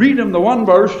just read them the one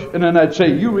verse, and then I'd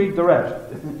say, you read the rest.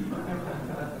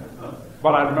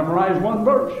 But I'd memorize one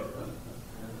verse.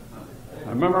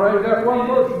 I memorized that one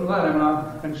verse and let him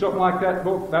out. And something like that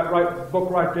book, book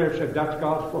right there said, that's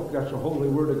God's book, that's the holy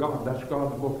Word of God, that's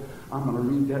God's book. I'm going to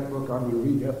read that book, I'm going to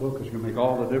read that book. It's going to make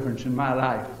all the difference in my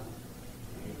life.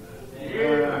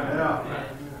 Yeah.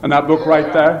 And that book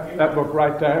right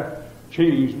there,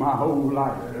 changed my whole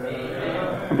life.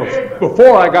 And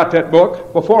before I got that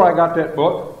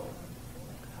book,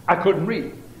 I couldn't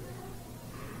read.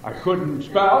 I couldn't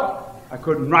spell, I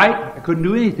couldn't write, I couldn't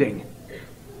do anything.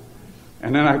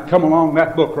 And then I come along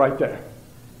that book right there.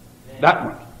 That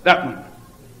one.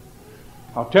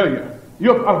 I'll tell you,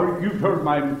 you've heard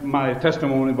my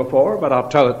testimony before, but I'll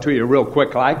tell it to you real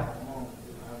quick like.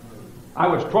 I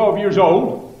was 12 years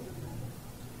old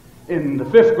in the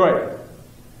 5th grade.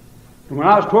 And when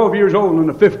I was 12 years old in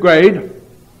the 5th grade,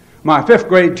 my 5th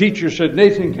grade teacher said,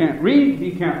 Nathan can't read,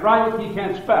 he can't write, he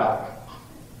can't spell.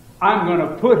 I'm going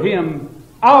to put him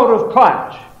out of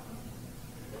class.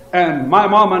 And my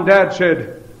mom and dad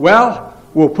said, well,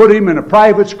 we'll put him in a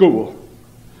private school.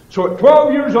 So at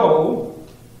 12 years old,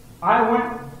 I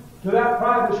went to that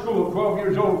private school at 12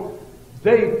 years old.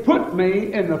 They put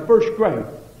me in the 1st grade.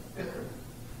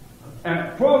 And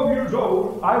at 12 years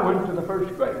old, I went to the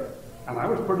 1st grade. And I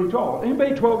was pretty tall.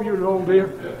 Anybody 12 years old,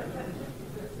 dear?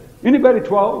 Anybody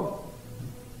 12?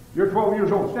 You're 12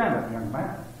 years old. Stand up, young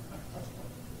man.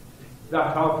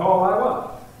 That's how tall I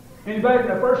was. Anybody in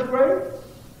the 1st grade?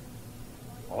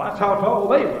 Well, that's how tall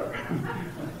they were.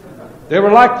 They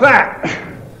were like that.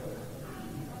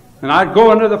 And I'd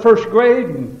go into the 1st grade,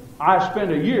 and I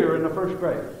spent a year in the 1st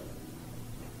grade.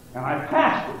 And I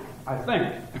passed it, I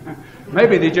think.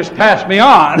 Maybe they just passed me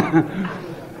on.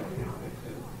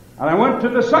 And I went to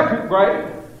the 2nd grade.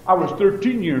 I was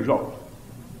 13 years old.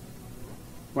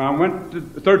 When I went to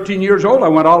 13 years old, I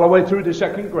went all the way through the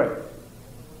 2nd grade.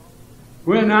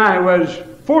 When I was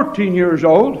 14 years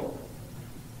old,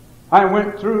 I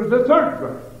went through the 3rd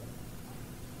grade.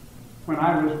 When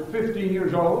I was 15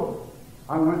 years old,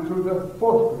 I went through the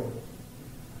 4th grade.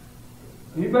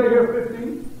 Anybody here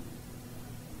 15?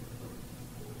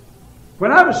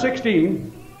 When I was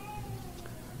 16,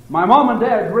 my mom and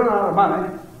dad ran out of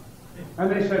money, and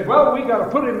they said, well, we got to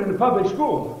put him in the public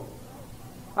school.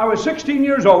 I was 16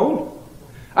 years old,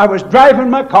 I was driving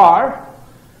my car,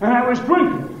 and I was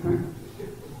drinking.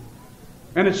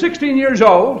 And at 16 years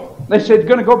old, they said,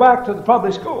 going to go back to the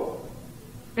public school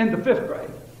in the 5th grade.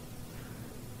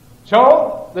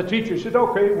 So the teacher said,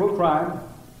 okay, we'll try.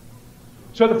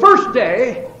 So the first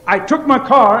day, I took my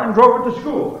car and drove it to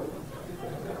school.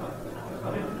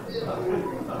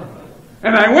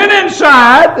 And I went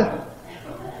inside,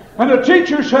 and the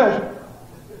teacher says,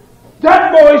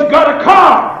 that boy's got a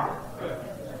car.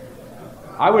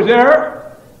 I was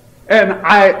there, and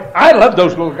I love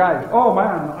those little guys. Oh,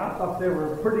 man, I thought they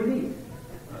were pretty neat.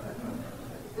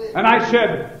 And I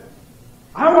said,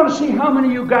 I want to see how many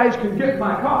of you guys can get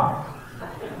my car.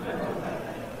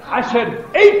 I said,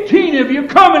 18 of you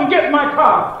come and get my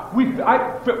car. I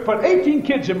put 18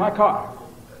 kids in my car.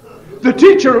 The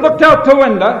teacher looked out the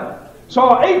window,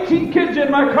 saw 18 kids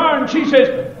in my car, and she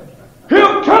says,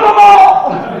 he'll kill them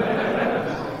all.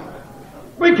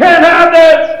 We can't have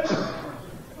this.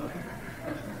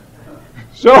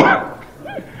 So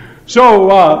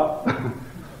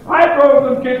I drove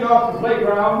them kids off the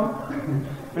playground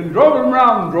and drove them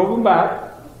around and drove them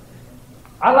back.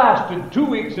 I lasted 2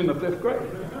 weeks in the 5th grade.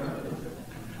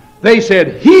 They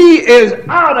said, he is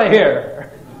out of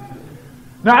here.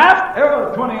 Now, I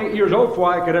was 28 years old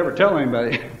before I could ever tell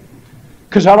anybody.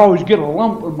 Because I'd always get a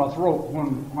lump in my throat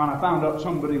when I found out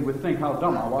somebody would think how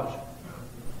dumb I was.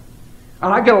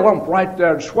 And I'd get a lump right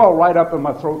there, swell right up in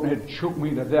my throat, and it'd choke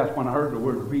me to death when I heard the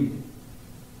word read.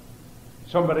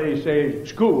 Somebody say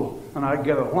school, and I'd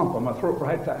get a lump in my throat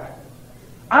right there.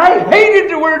 I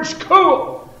hated the word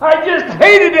school. I just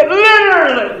hated it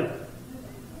literally.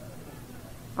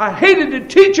 I hated the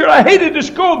teacher, I hated the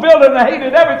school building, I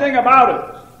hated everything about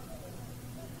it.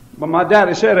 But my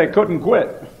daddy said I couldn't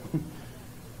quit.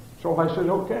 So I said,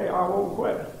 okay, I won't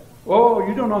quit. Oh,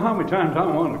 you don't know how many times I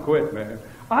wanted to quit, man.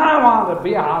 I wanted to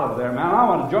be out of there, man. I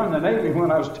wanted to join the Navy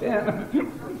when I was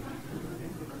 10.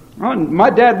 My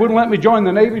dad wouldn't let me join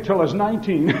the Navy till I was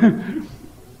 19.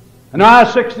 And I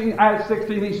was 16.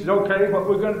 He said, okay, what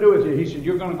we're going to do with you? He said,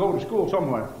 you're going to go to school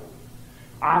somewhere.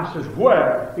 I says,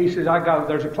 where? He says,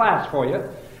 there's a class for you.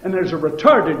 And there's a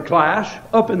retarded class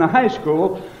up in the high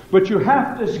school, but you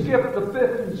have to skip the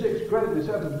 5th and 6th grade and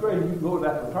 7th grade, and you can go to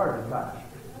that retarded class.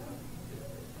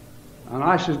 And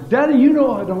I says, Daddy, you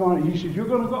know I don't want to. He says, you're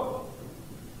going to go.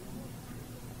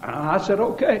 And I said,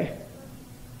 okay.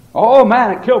 Oh,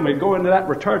 man, it killed me going into that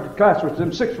retarded class with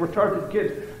them 6 retarded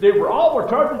kids. They were all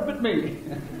retarded but me.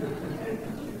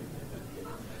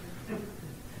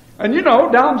 And you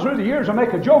know, down through the years, I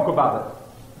make a joke about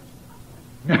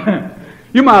it.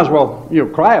 You might as well,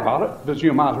 cry about it, but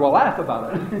you might as well laugh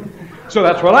about it. So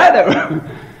that's what I do.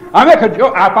 I make a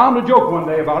joke. I found a joke one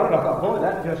day about it. I thought, boy,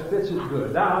 that just fits it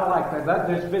good. I like that. That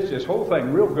just fits this whole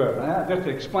thing real good. That just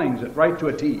explains it right to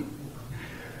a T.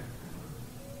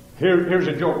 Here's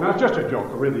a joke. Now, it's just a joke.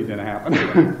 It really didn't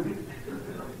happen.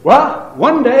 Well,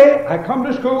 one day I come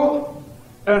to school,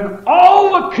 and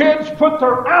all the kids put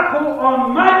their apple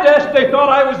on my desk. They thought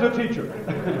I was the teacher.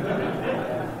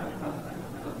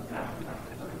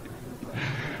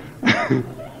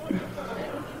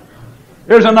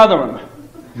 Here's another one.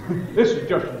 This is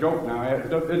just a joke now. It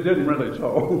didn't really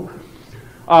so.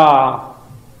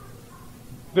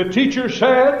 The teacher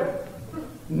said,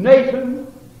 Nathan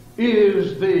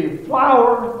is the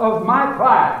flower of my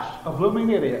class. A blooming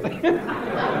idiot.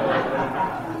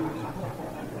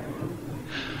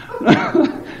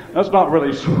 That's not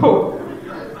really so.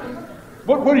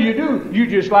 But what do? You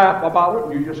just laugh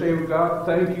about it. You just say, oh, God,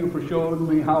 thank you for showing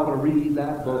me how to read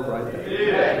that book right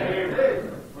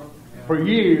there. For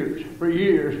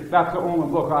years, that's the only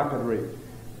book I could read.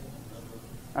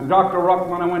 And Dr.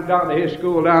 Ruckman, I went down to his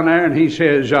school down there, and he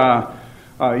says, you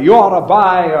ought to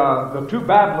buy the 2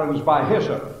 Babylons by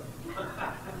Hyssop.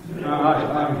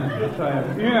 I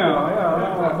said, yeah,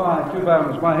 I buy 2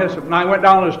 Babylons by Hyssop. And I went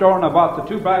down to the store, and I bought the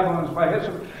 2 Babylons by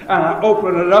Hyssop, and I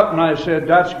opened it up, and I said,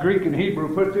 that's Greek and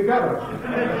Hebrew put together.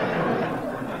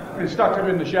 And stuck it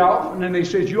in the shelf, and then he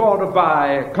says, you ought to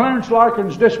buy Clarence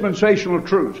Larkin's Dispensational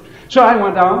Truths. So I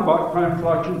went down and bought Clarence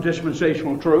Larkin's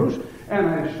Dispensational Truths, and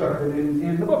I stuck it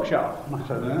in the bookshelf. And I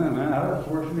said, that's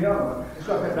worse than the other one.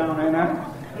 Stuck it down in there.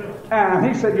 And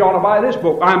he said, you ought to buy this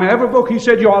book. Every book he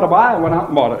said you ought to buy, I went out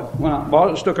and bought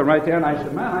it. Stuck it right there, and I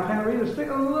said, man, I can't read a stick,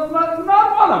 not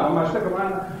one of them. I stuck it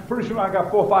around. Pretty soon I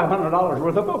got $400 or $500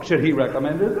 worth of books that he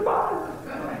recommended to buy.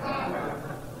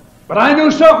 But I knew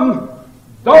something.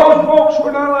 Those books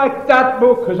were not like that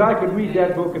book, because I could read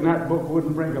that book, and that book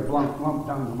wouldn't bring a lump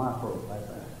down to my throat like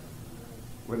that.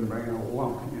 Wouldn't bring a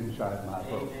lump inside my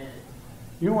throat.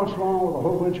 You know what's wrong with a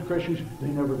whole bunch of Christians? They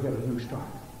never get a new start.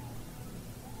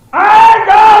 I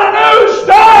got a new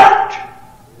start!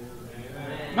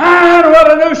 Man,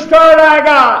 what a new start I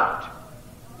got!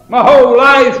 My whole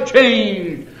life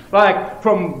changed, like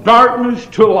from darkness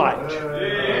to light.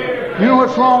 You know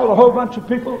what's wrong with a whole bunch of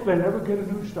people? They never get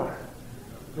a new start.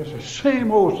 It's the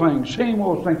same old thing, same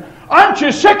old thing. Aren't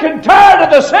you sick and tired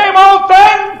of the same old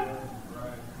thing?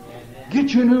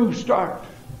 Get your new start.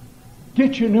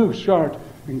 Get your new start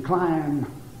and climb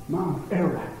Mount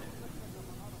Ararat.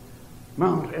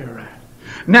 Mount Ararat.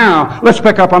 Now, let's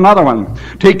pick up another one.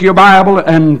 Take your Bible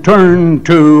and turn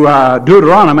to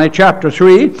Deuteronomy chapter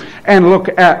 3 and look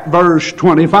at verse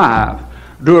 25.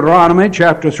 Deuteronomy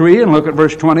chapter 3 and look at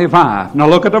verse 25. Now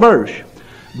look at the verse.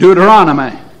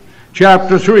 Deuteronomy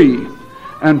chapter 3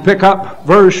 and pick up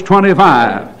verse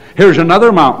 25. Here's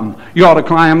another mountain. You ought to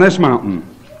climb this mountain.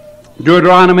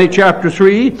 Deuteronomy chapter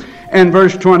 3 and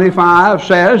verse 25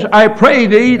 says, I pray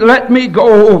thee, let me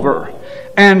go over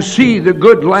and see the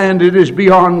good land that is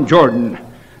beyond Jordan,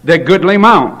 the goodly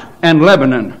mount and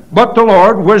Lebanon. But the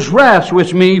Lord was wrath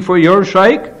with me for your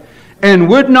sake, and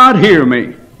would not hear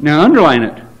me. Now underline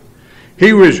it.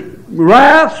 He was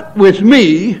wrath with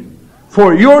me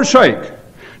for your sake.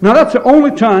 Now that's the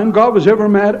only time God was ever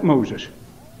mad at Moses.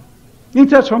 Ain't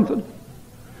that something?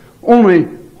 Only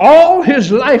all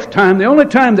his lifetime, the only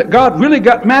time that God really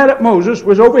got mad at Moses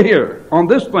was over here on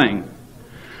this thing.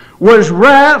 Was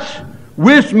wrath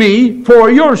with me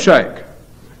for your sake.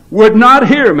 Would not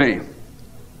hear me.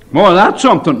 Boy, that's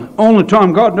something. Only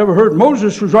time God never heard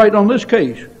Moses was right on this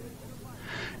case.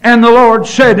 And the Lord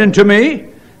said unto me,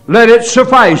 let it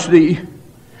suffice thee.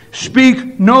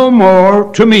 Speak no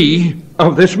more to me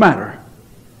of this matter.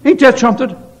 Ain't that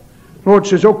something? The Lord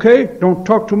says, okay, don't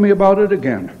talk to me about it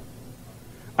again.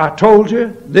 I told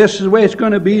you, this is the way it's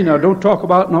going to be. Now don't talk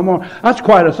about it no more. That's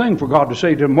quite a thing for God to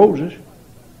say to Moses.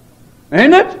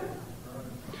 Ain't it?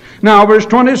 Now verse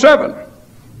 27.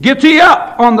 Get thee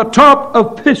up on the top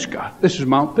of Pisgah. This is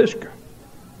Mount Pisgah.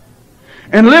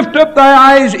 And lift up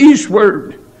thy eyes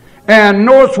eastward and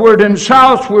northward and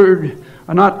southward,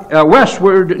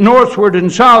 westward, northward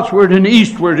and southward and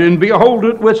eastward, and behold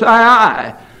it with thy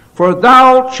eye. For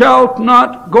thou shalt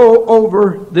not go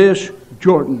over this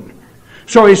Jordan.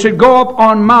 So he said, go up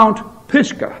on Mount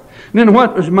Pisgah. And then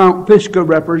what does Mount Pisgah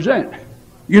represent?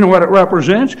 You know what it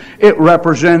represents? It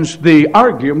represents the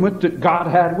argument that God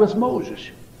had with Moses.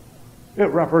 It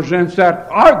represents that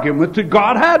argument that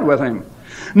God had with him.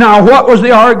 Now, what was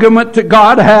the argument that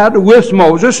God had with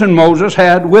Moses and Moses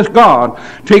had with God?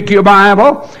 Take your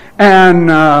Bible and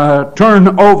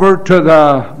turn over to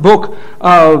the book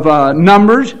of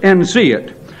Numbers and see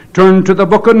it. Turn to the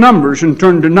book of Numbers and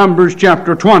turn to Numbers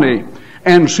chapter 20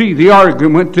 and see the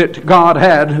argument that God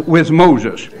had with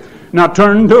Moses. Now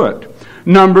turn to it.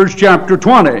 Numbers chapter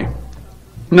 20.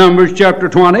 Numbers chapter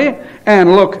 20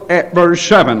 and look at verse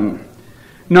 7.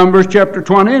 Numbers chapter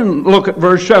 20 and look at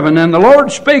verse 7. And the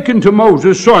Lord spake unto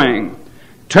Moses, saying,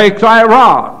 take thy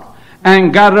rod,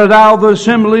 and gather thou the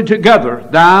assembly together,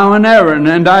 thou and Aaron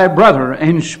and thy brother,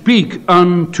 and speak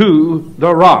unto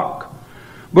the rock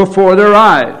before their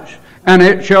eyes. And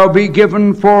it shall be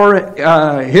given for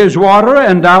his water,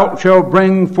 and thou shalt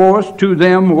bring forth to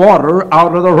them water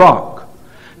out of the rock.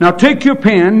 Now take your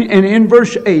pen, and in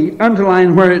verse 8,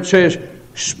 underline where it says,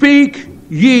 speak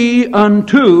ye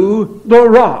unto the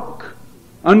rock.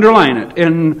 Underline it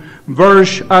in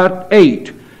verse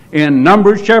 8. In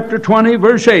Numbers chapter 20,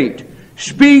 verse 8.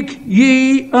 Speak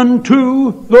ye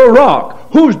unto the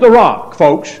rock. Who's the rock,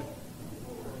 folks?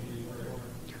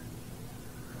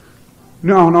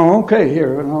 No, okay,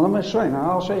 here. Now let me say,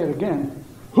 now I'll say it again.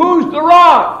 Who's the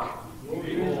rock?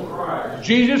 Jesus Christ.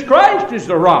 Jesus Christ is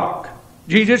the rock.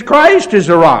 Jesus Christ is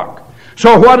the rock.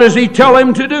 So what does he tell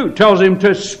him to do? Tells him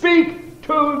to speak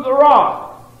to the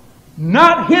rock.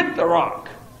 Not hit the rock.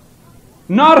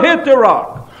 Not hit the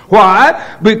rock.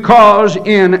 Why? Because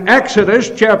in Exodus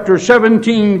chapter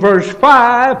 17 verse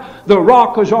 5, the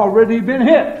rock has already been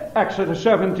hit. Exodus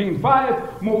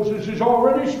 17:5, Moses has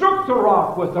already struck the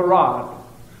rock with the rod.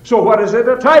 So what is it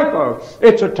a type of?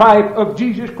 It's a type of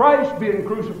Jesus Christ being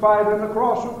crucified on the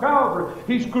cross of Calvary.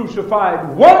 He's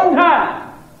crucified one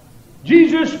time.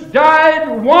 Jesus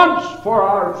died once for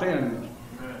our sins.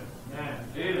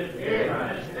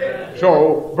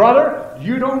 So, brother,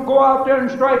 you don't go out there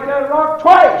and strike that rock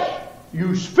twice.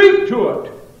 You speak to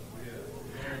it.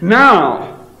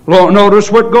 Now,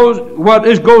 notice what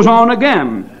goes on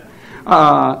again.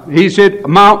 He said,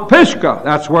 Mount Pisgah.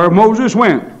 That's where Moses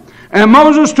went. And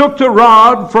Moses took the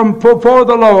rod from before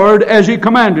the Lord as he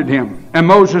commanded him. And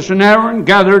Moses and Aaron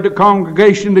gathered the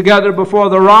congregation together before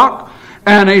the rock.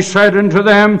 And he said unto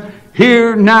them,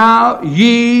 hear now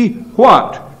ye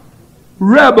what?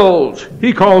 Rebels.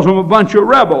 He calls them a bunch of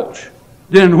rebels.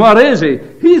 Then what is he?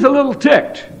 He's a little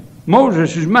ticked.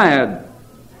 Moses is mad.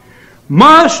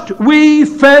 Must we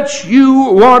fetch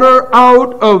you water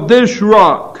out of this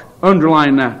rock?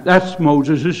 Underline that. That's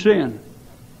Moses' sin.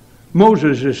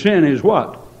 Moses' sin is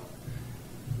what?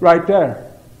 Right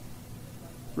there.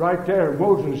 Right there.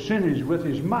 Moses' sin is with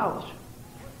his mouth.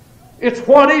 It's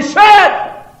what he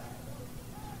said.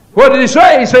 What did he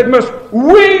say? He said, must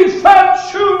we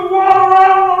fetch you water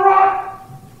out of the rock?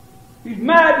 He's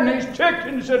mad and he's ticked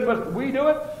and he said, must we do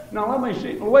it? Now let me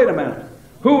see. Wait a minute.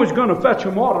 Who was going to fetch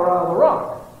him water out of the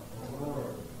rock?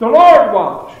 The Lord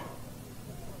was.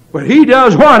 But he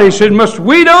does what? He said, must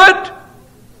we do it?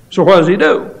 So what does he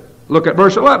do? Look at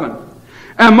verse 11.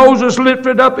 And Moses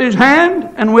lifted up his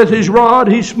hand, and with his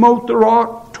rod he smote the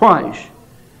rock twice.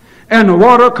 And the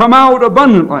water come out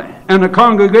abundantly, and the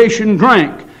congregation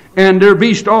drank, and their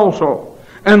beast also.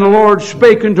 And the Lord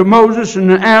spake unto Moses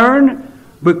and Aaron,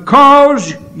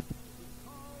 because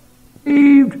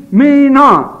ye believed me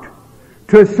not,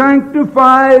 to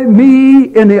sanctify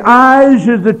me in the eyes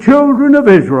of the children of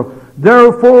Israel,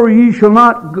 therefore ye shall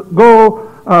not go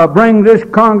bring this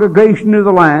congregation to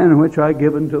the land which I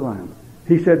give unto them.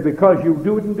 He said, because you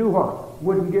wouldn't do what?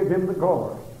 Wouldn't give him the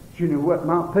glory. Do you know what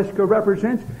Mount Pisgah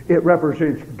represents? It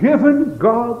represents giving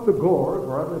God the glory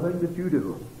for everything that you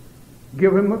do.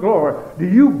 Give him the glory. Do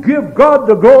you give God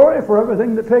the glory for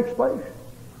everything that takes place?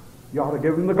 You ought to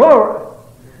give him the glory.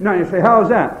 Now you say, how's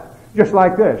that? Just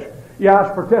like this. You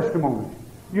ask for testimonies.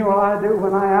 You know what I do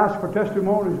when I ask for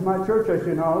testimonies in my church? I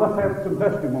say, now let's have some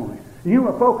testimony. You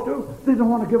know what folks do? They don't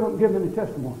want to give any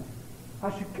testimony.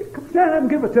 I said, come stand up and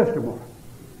give a testimony.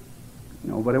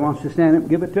 Nobody wants to stand up and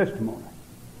give a testimony.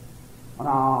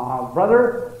 Now,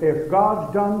 brother, if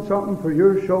God's done something for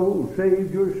your soul,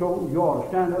 saved your soul, you ought to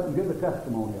stand up and give a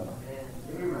testimony of it.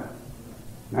 Amen.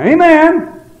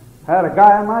 Amen. Had a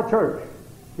guy in my church.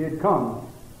 He'd come,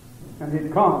 and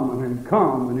he'd come, and he'd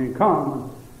come, and he'd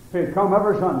come. He'd come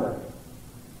every Sunday.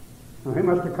 Now, he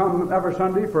must have come every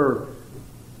Sunday for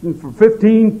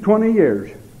 15, 20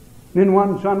 years. Then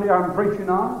one Sunday I'm preaching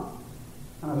on,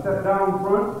 and I sat down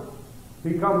front.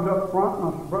 He comes up front,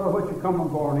 and I said, brother, what you coming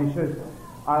for? And he says,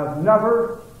 I've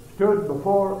never stood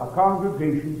before a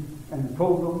congregation and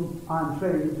told them I'm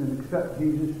saved and accept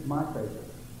Jesus as my Savior.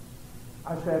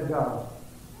 I said,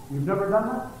 you've never done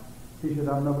that? He said,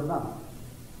 I've never done it.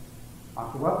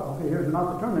 I said, well, okay, here's an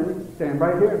opportunity. Stand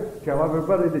right here. Tell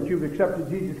everybody that you've accepted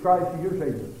Jesus Christ as your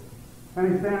Savior.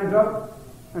 And he stands up,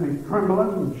 and he's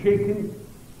trembling and shaking,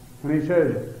 and he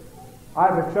says,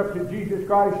 I've accepted Jesus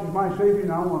Christ as my Savior.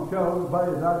 Now I'm going to tell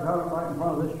everybody that I've got it right in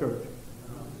front of this church.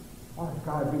 Well, this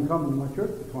guy's been coming to my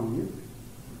church for 20 years.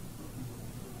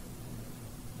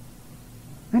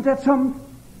 Ain't that something?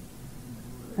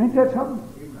 Ain't that something?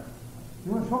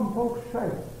 You know, some folks say,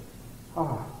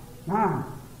 now,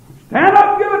 stand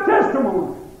up and give a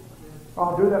testimony.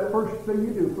 I'll do that first thing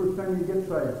you do, first thing you get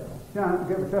saved. Stand up and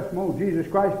give a testimony. Jesus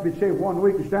Christ be saved 1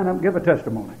 week and stand up and give a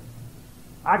testimony.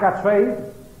 I got saved.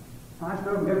 I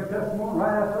stood up and gave a testimony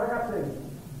right after I got saved.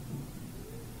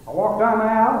 I walked down the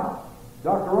aisle,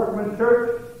 Dr. Ruckman's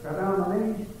church, got down on my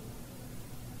knees,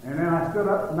 and then I stood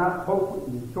up and I spoke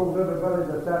and told everybody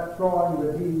that drawing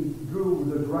that he drew was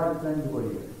the right thing to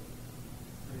believe.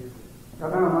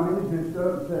 Got down on my knees and stood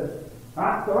up and said,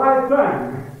 that's the right thing.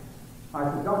 I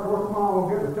said, Dr. Ruckman, I will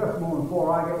give a testimony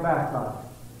before I get baptized.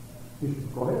 He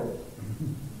said, go ahead.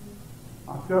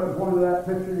 I stood and pointed to that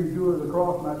picture he drew of the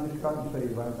cross, and I just got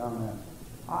saved right down there.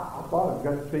 I thought I'd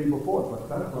got saved before, but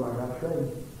that's when I got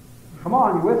saved. Come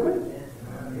on, you with me?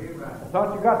 I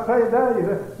thought you got saved there. You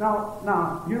said,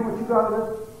 now, you know what you got to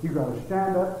do? You got to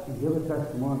stand up and give a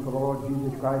testimony for the Lord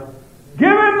Jesus Christ.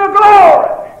 Give Him the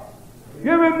glory!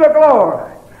 Give Him the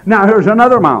glory! Now, here's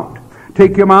another mount.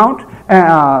 Take your mount,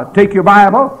 take your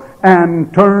Bible,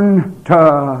 and turn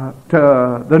to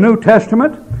the New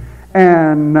Testament.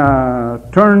 And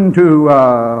turn to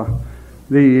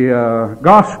the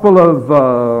Gospel of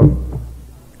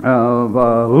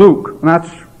Luke. And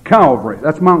that's Calvary.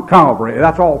 That's Mount Calvary.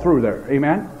 That's all through there.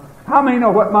 Amen? How many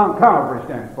know what Mount Calvary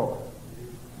stands for?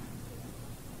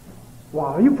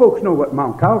 Well, you folks know what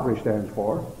Mount Calvary stands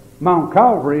for. Mount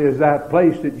Calvary is that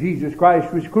place that Jesus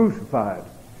Christ was crucified.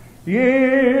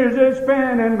 Years is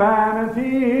spent in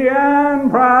vanity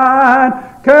and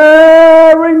pride,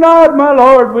 caring not my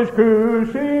Lord was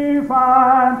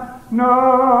crucified,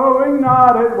 knowing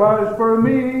not it was for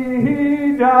me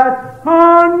He died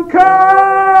on Calvary.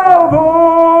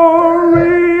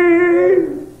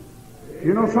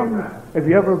 You know something? Have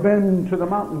you ever been to the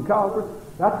mountain Calvary?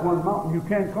 That's one mountain you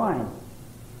can't climb.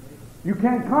 You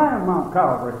can't climb Mount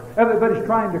Calvary. Everybody's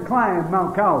trying to climb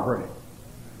Mount Calvary.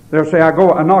 They'll say, I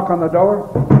knock on the door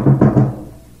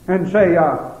and say,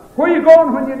 where are you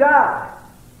going when you die?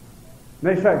 And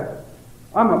they say,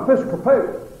 I'm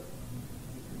Episcopalian.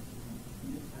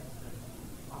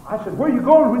 I said, where are you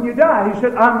going when you die? He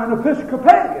said, I'm an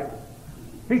Episcopalian.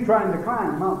 He's trying to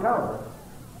climb Mount Calvary.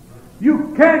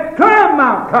 You can't climb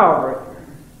Mount Calvary.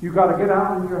 You've got to get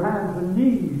out on your hands and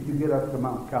knees to get up to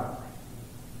Mount Calvary.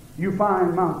 You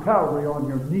find Mount Calvary on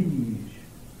your knees.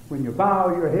 When you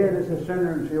bow your head as a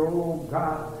sinner and say, oh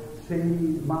God,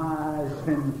 save my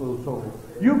sinful soul.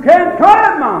 You can't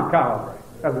climb Mount Calvary.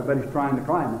 Everybody's trying to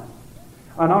climb it.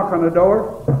 I knock on the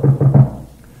door.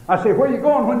 I say, where are you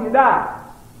going when you die?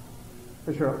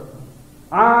 They say,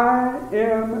 I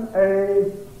am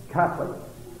a Catholic.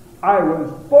 I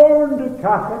was born a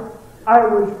Catholic. I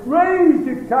was raised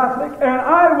a Catholic, and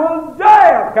I will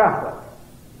die a Catholic.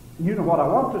 You know what I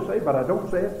want to say, but I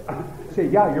don't say it. I say,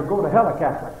 yeah, you'll go to hell a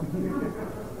Catholic.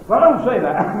 But I don't say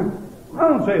that. I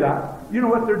don't say that. You know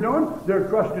what they're doing? They're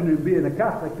trusting in being a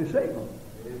Catholic to save them.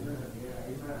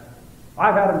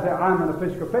 I've had them say, I'm an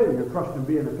Episcopalian. You're trusting in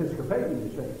being an Episcopalian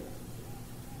to save them.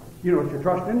 You know what you're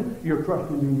trusting in? You're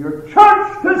trusting in your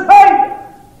church to save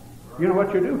you. You know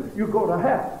what you do? You go to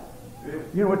hell.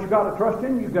 You know what you got to trust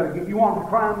in? You want to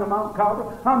climb the Mount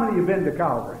Calvary? How many of you been to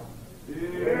Calvary?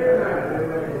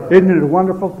 Yeah. Isn't it a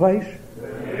wonderful place?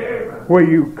 Yeah. Where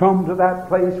you come to that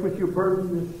place with your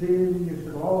burden of sin and you say,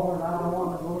 Lord, I don't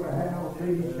want to go to hell.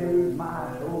 Please save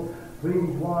my soul. Please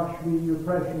wash me in your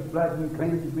precious blood and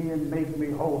cleanse me and make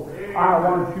me whole. I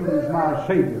want you as my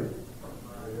Savior.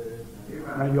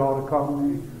 Now you ought to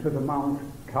come to the Mount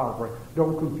Calvary.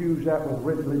 Don't confuse that with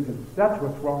religion. That's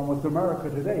what's wrong with America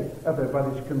today.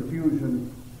 Everybody's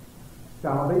confusing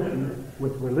salvation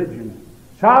with religion.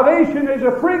 Salvation is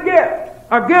a free gift,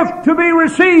 a gift to be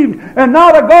received, and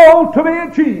not a goal to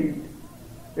be achieved.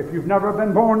 If you've never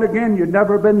been born again, you've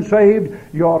never been saved,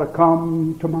 you ought to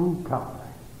come to Mount Calvary.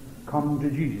 Come to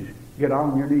Jesus. Get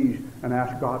on your knees and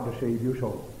ask God to save your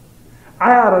soul.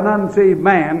 I had an unsaved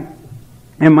man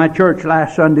in my church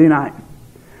last Sunday night.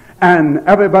 And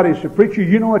everybody said, "Preacher,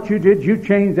 you know what you did? You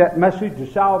changed that message to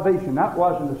salvation. That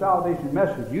wasn't a salvation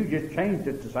message. You just changed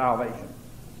it to salvation."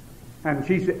 And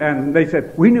she said, and they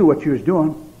said, "We knew what you was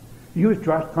doing. You was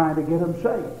just trying to get them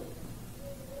saved."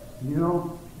 You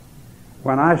know,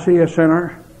 when I see a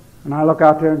sinner, and I look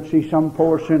out there and see some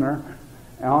poor sinner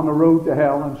on the road to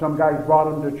hell, and some guys brought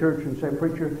him to church and said,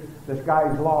 "Preacher, this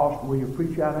guy's lost. Will you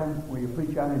preach at him? Will you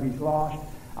preach at him? He's lost.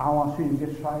 I want to see him get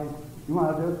saved." You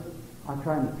want to do it? I'm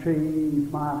trying to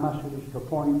change my message to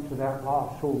point to that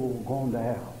lost soul going to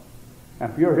hell.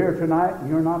 And if you're here tonight and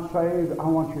you're not saved, I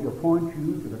want you to point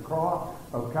you to the cross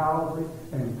of Calvary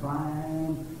and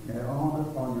climb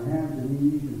on your hands and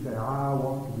knees and say, "I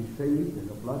want to be saved in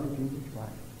the blood of Jesus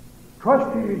Christ."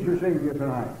 Trust Him as your Savior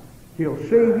tonight. He'll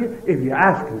save you if you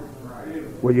ask Him.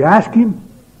 Will you ask Him?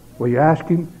 Will you ask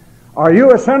Him? Are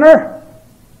you a sinner?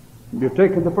 You've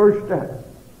taken the first step.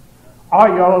 Are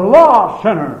you a lost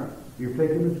sinner? You've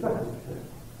taken the second step.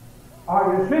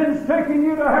 Are your sins taking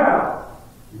you to hell?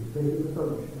 You've taken the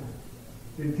third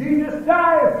step. Did Jesus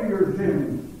die for your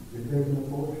sins? You've taken the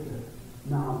fourth step.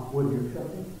 Now, will you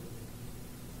accept Him?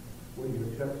 Will you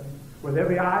accept Him? With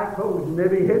every eye closed and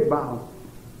every head bowed.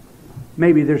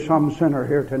 Maybe there's some sinner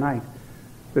here tonight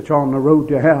that's on the road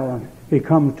to hell, and he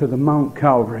comes to the Mount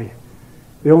Calvary.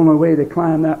 The only way to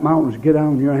climb that mountain is get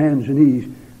on your hands and knees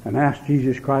and ask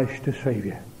Jesus Christ to save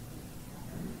you.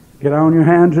 Get on your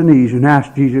hands and knees and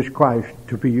ask Jesus Christ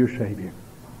to be your Savior.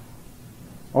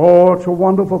 Oh, it's a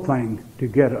wonderful thing to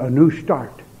get a new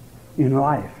start in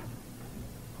life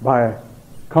by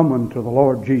coming to the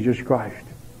Lord Jesus Christ.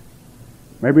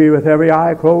 Maybe with every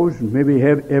eye closed and maybe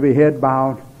every head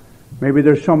bowed. Maybe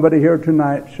there's somebody here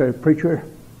tonight say, "Preacher,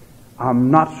 I'm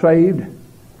not saved,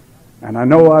 and I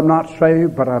know I'm not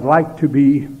saved, but I'd like to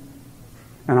be,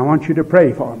 and I want you to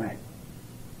pray for me."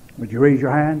 Would you raise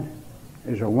your hand?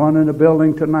 Is there one in the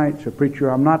building tonight? Say, "Preacher,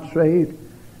 I'm not saved,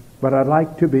 but I'd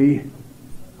like to be.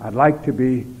 I'd like to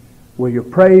be. Will you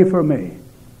pray for me?"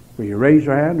 Will you raise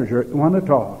your hand? Is there one at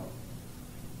all?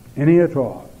 Any at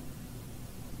all?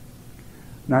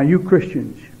 Now, you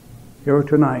Christians here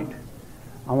tonight,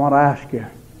 I want to ask you,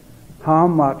 how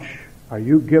much are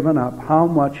you giving up? How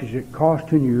much is it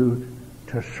costing you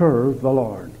to serve the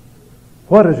Lord?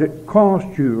 What does it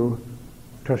cost you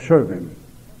to serve Him?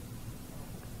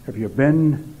 Have you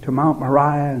been to Mount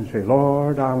Moriah and say,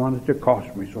 "Lord, I want it to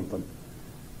cost me something.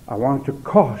 I want it to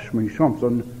cost me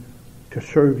something to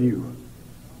serve you"?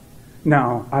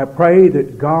 Now, I pray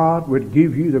that God would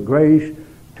give you the grace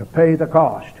to pay the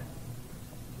cost.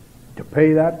 To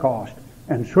pay that cost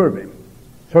and serve Him.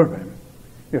 Serve Him.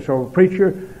 Yes, so,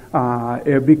 "Preacher,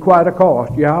 it'd be quite a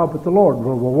cost." Yeah, but the Lord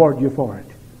will reward you for it.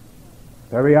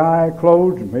 Every eye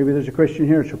closed, and maybe there's a Christian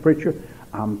here. So, "Preacher,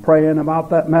 I'm praying about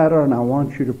that matter, and I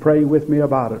want you to pray with me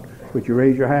about it." Would you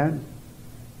raise your hand?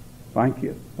 Thank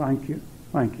you. Thank you.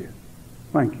 Thank you.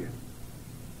 Thank you.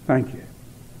 Thank you.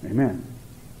 Amen.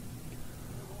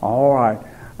 All right.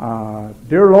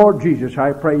 Dear Lord Jesus,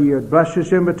 I pray you would bless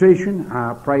this invitation.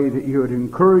 I pray that you would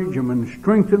encourage them and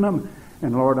strengthen them.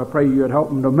 And Lord, I pray you would help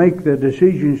them to make the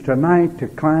decisions tonight to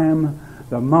climb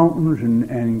the mountains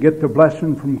and get the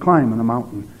blessing from climbing the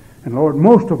mountain. And Lord,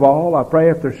 most of all, I pray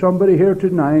if there's somebody here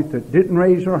tonight that didn't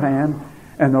raise their hand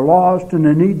and they're lost and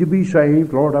they need to be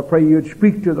saved, Lord, I pray you'd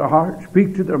speak to their heart,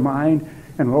 speak to their mind,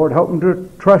 and Lord, help them to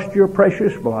trust your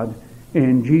precious blood.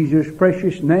 In Jesus'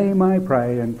 precious name I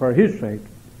pray, and for His sake,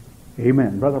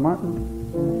 amen. Brother Martin.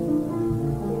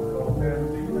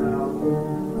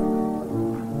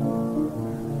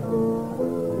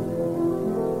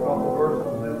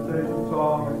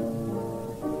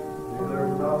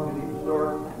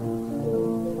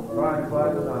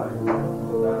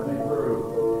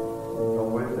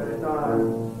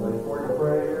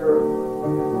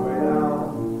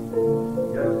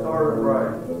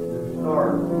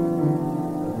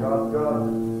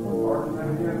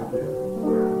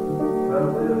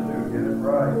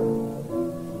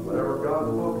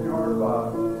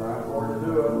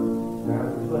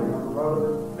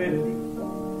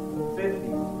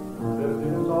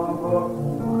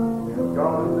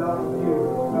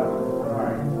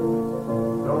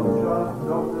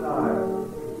 Don't deny it.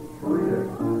 Read it.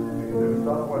 You can do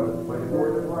something with it. But before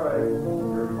you pray,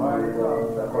 you're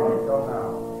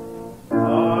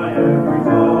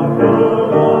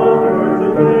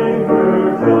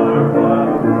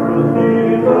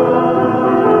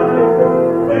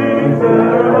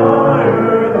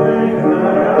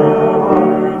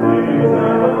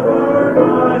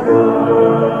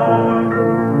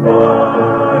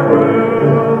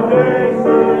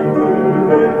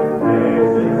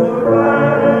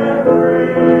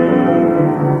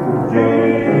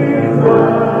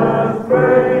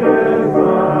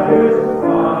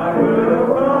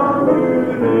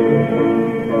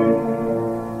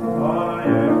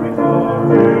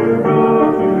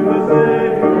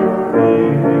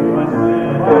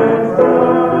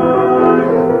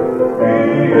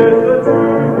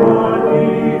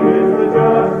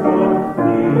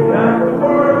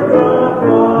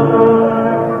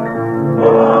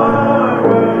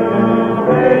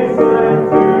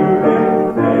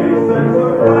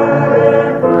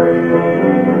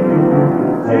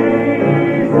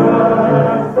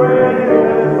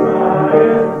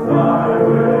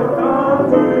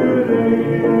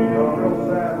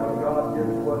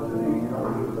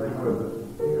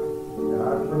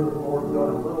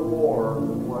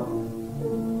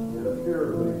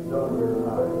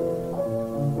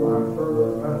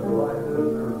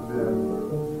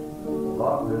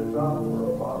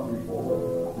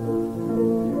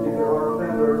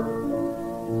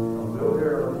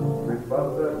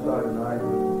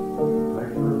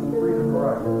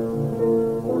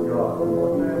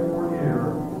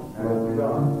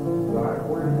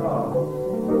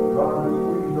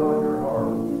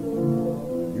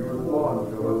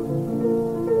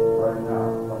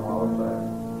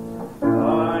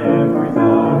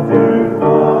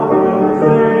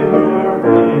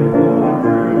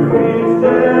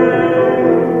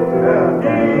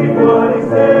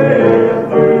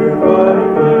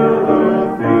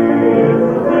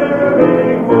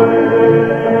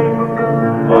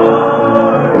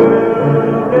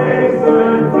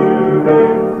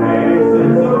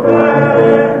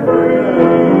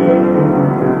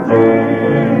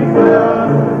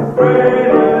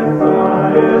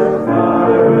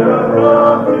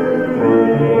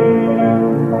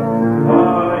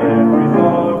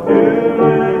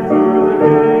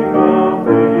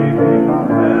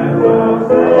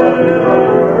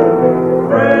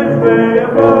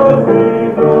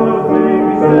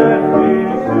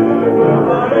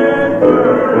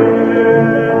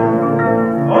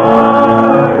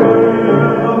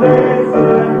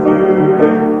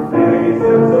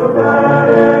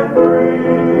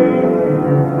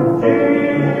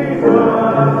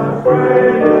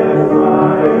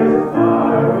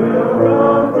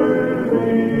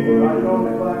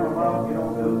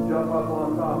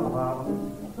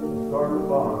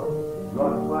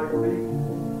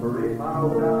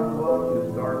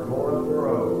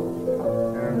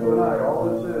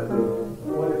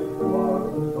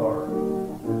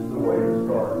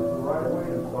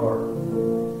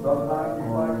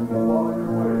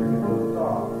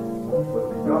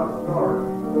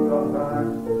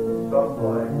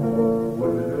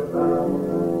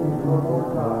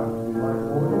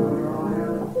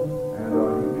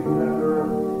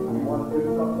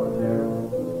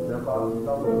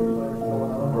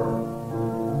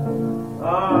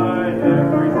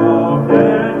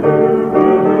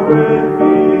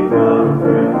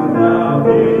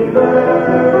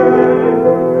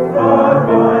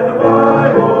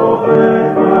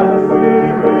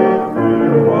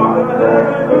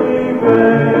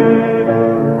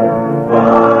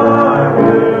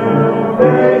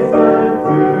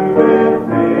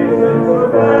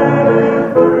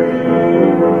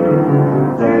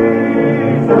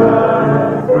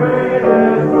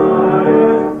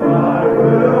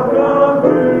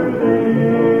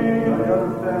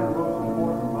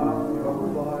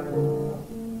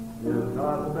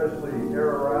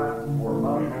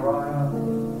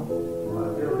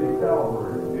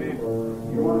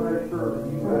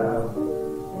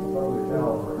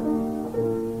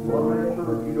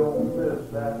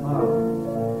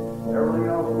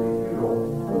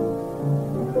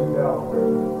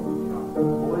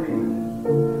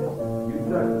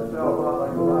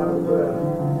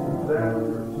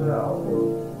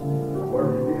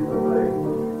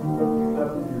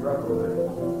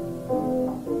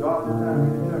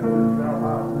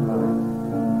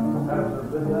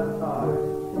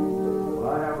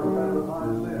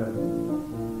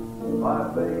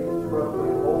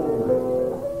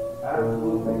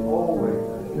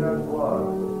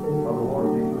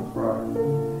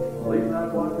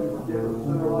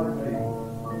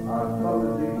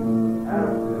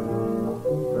Ask him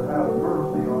to have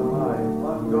mercy on my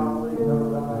ungodly, never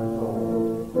dying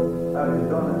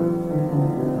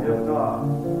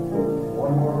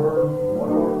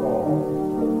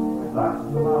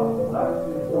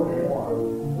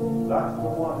 41. That's the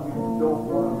one you don't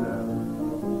want to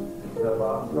step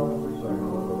out and come for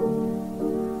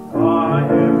I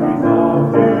am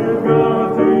resolved to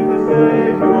go to the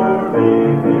Savior,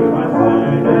 leave me my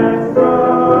sin and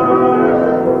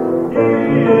strife. He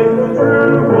is the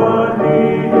true one,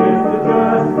 He is the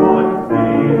just one,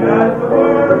 He has the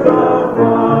words of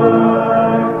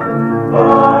life.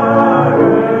 I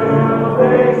will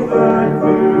hasten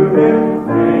to Him,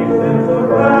 hasten so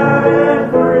glad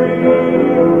and free.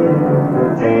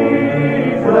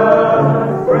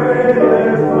 Jesus,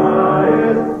 greatest,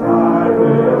 highest, I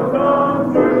will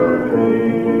come to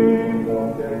Thee.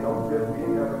 Okay, don't get me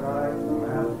every night. I'm going to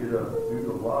ask you to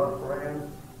do a lot of praying.